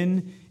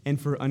sin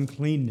and for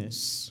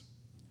uncleanness.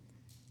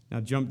 Now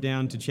jump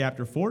down to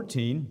chapter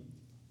 14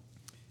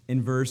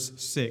 in verse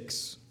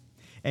 6.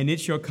 And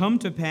it shall come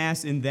to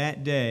pass in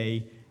that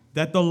day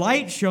that the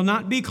light shall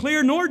not be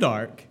clear nor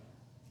dark,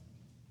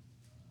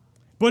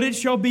 but it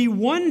shall be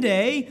one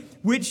day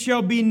which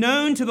shall be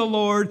known to the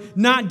Lord,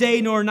 not day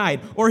nor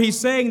night. Or he's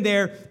saying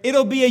there,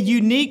 it'll be a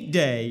unique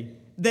day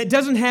that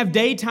doesn't have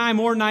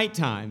daytime or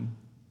nighttime.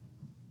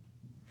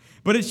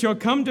 But it shall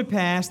come to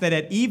pass that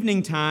at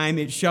evening time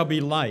it shall be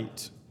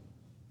light.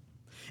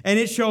 And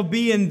it shall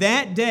be in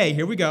that day,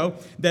 here we go,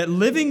 that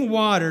living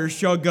waters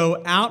shall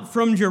go out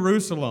from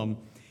Jerusalem,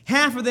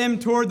 half of them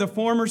toward the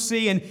former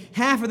sea, and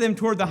half of them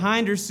toward the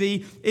hinder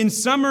sea. In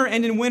summer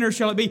and in winter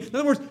shall it be. In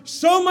other words,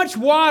 so much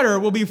water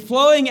will be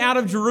flowing out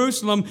of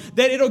Jerusalem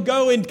that it'll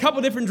go in a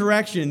couple different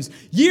directions,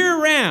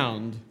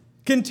 year-round,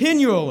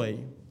 continually.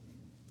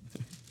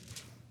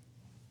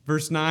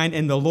 Verse 9,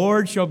 and the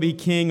Lord shall be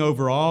king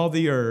over all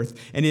the earth,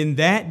 and in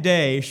that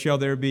day shall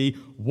there be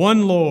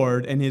one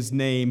Lord, and his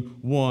name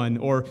one,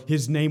 or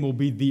his name will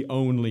be the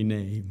only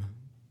name.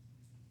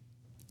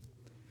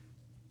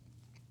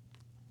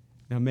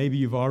 Now, maybe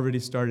you've already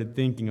started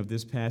thinking of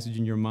this passage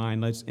in your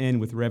mind. Let's end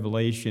with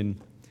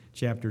Revelation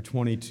chapter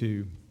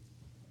 22.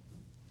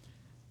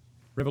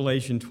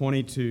 Revelation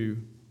 22.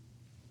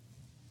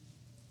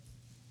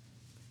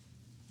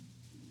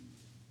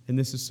 And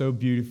this is so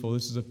beautiful.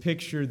 This is a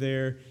picture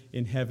there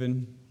in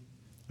heaven,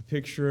 a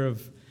picture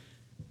of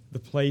the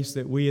place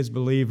that we as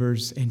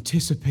believers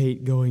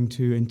anticipate going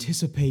to,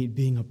 anticipate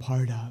being a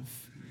part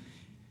of,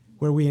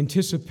 where we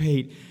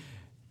anticipate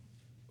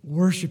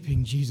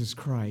worshiping Jesus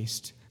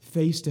Christ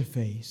face to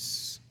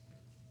face.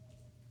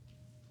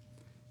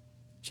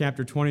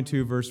 Chapter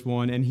 22, verse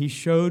 1, and he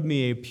showed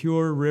me a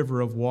pure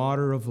river of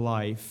water of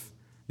life.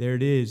 There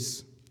it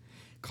is.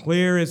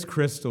 Clear as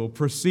crystal,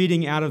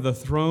 proceeding out of the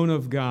throne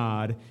of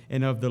God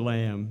and of the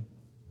Lamb.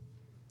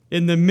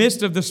 In the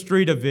midst of the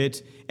street of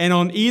it, and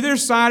on either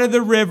side of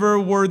the river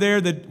was there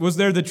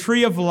the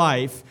tree of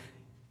life.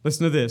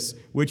 Listen to this,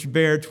 which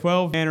bare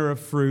 12 manner of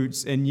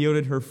fruits and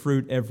yielded her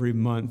fruit every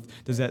month.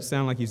 Does that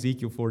sound like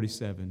Ezekiel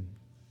 47?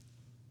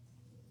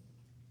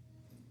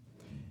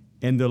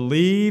 And the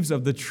leaves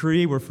of the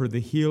tree were for the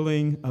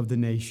healing of the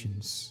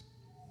nations.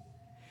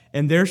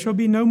 And there shall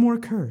be no more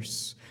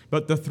curse,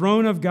 But the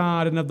throne of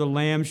God and of the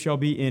Lamb shall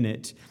be in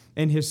it,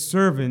 and his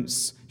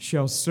servants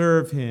shall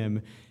serve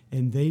him,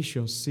 and they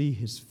shall see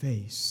his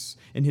face,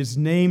 and his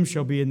name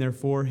shall be in their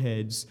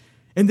foreheads.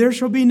 And there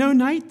shall be no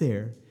night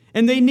there,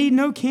 and they need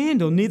no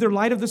candle, neither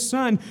light of the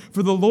sun,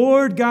 for the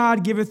Lord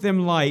God giveth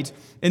them light,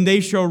 and they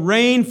shall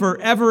reign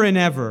forever and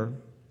ever.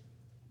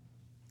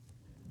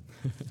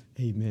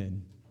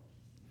 Amen.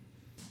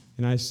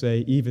 And I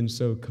say, even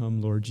so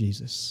come, Lord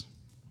Jesus.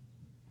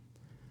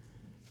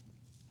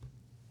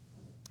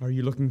 Are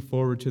you looking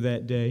forward to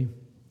that day?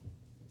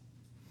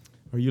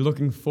 Are you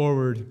looking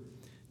forward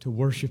to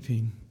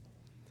worshiping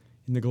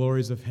in the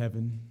glories of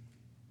heaven?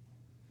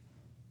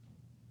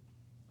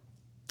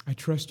 I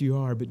trust you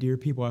are, but dear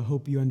people, I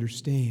hope you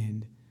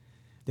understand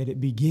that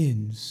it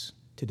begins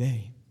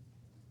today.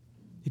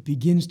 It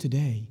begins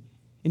today.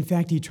 In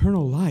fact,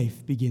 eternal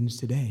life begins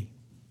today.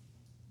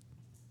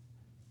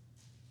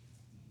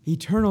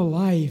 Eternal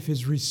life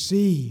is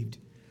received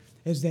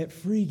as that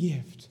free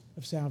gift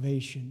of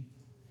salvation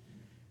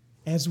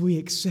as we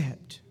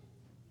accept.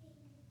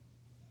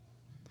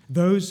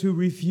 Those who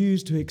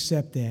refuse to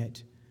accept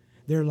that,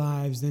 their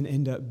lives then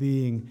end up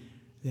being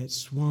that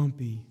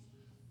swampy,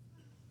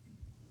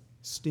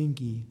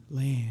 stinky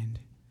land,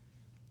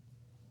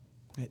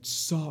 that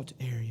salt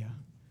area.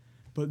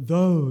 But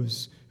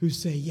those who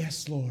say,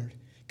 yes, Lord,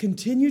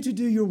 continue to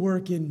do your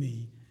work in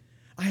me.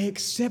 I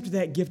accept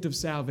that gift of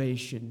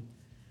salvation.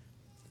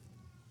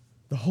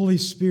 The Holy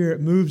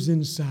Spirit moves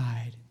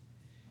inside.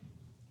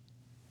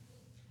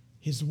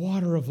 His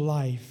water of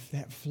life,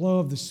 that flow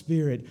of the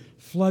Spirit,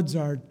 floods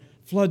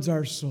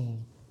our soul,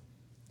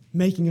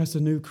 making us a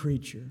new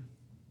creature,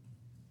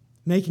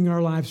 making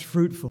our lives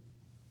fruitful,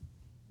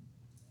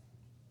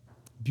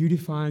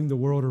 beautifying the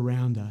world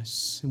around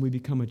us, and we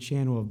become a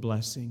channel of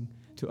blessing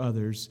to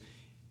others,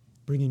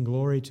 bringing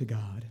glory to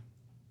God.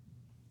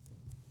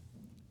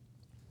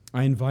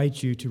 I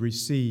invite you to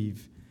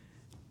receive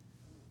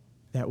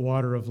that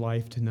water of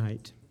life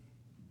tonight.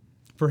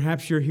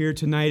 Perhaps you're here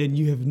tonight and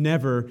you have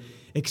never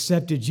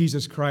accepted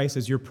Jesus Christ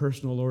as your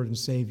personal Lord and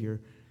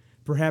Savior.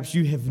 Perhaps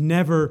you have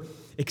never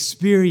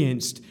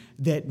experienced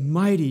that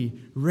mighty,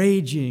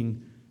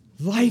 raging,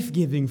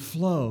 life-giving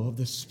flow of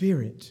the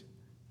Spirit.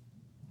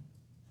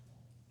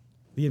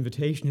 The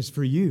invitation is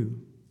for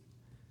you.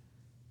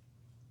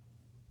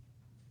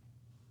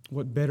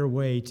 What better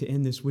way to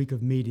end this week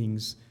of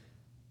meetings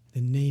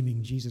than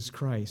naming Jesus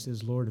Christ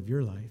as Lord of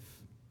your life?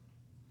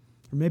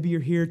 Or maybe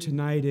you're here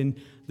tonight and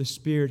the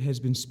Spirit has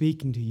been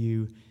speaking to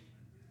you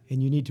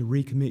and you need to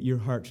recommit your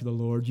heart to the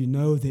Lord. You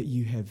know that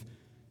you have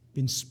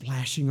been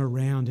splashing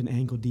around in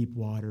ankle-deep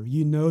water.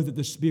 You know that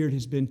the Spirit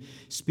has been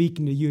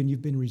speaking to you and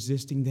you've been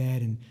resisting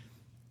that, and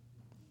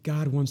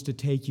God wants to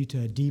take you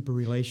to a deeper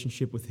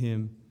relationship with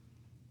Him.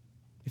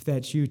 If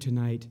that's you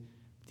tonight,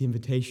 the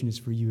invitation is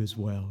for you as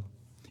well.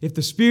 If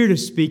the Spirit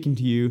is speaking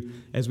to you,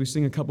 as we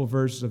sing a couple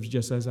verses of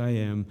Just As I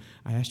Am,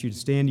 I ask you to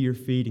stand to your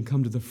feet and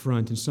come to the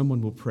front, and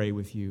someone will pray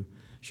with you.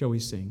 Shall we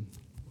sing?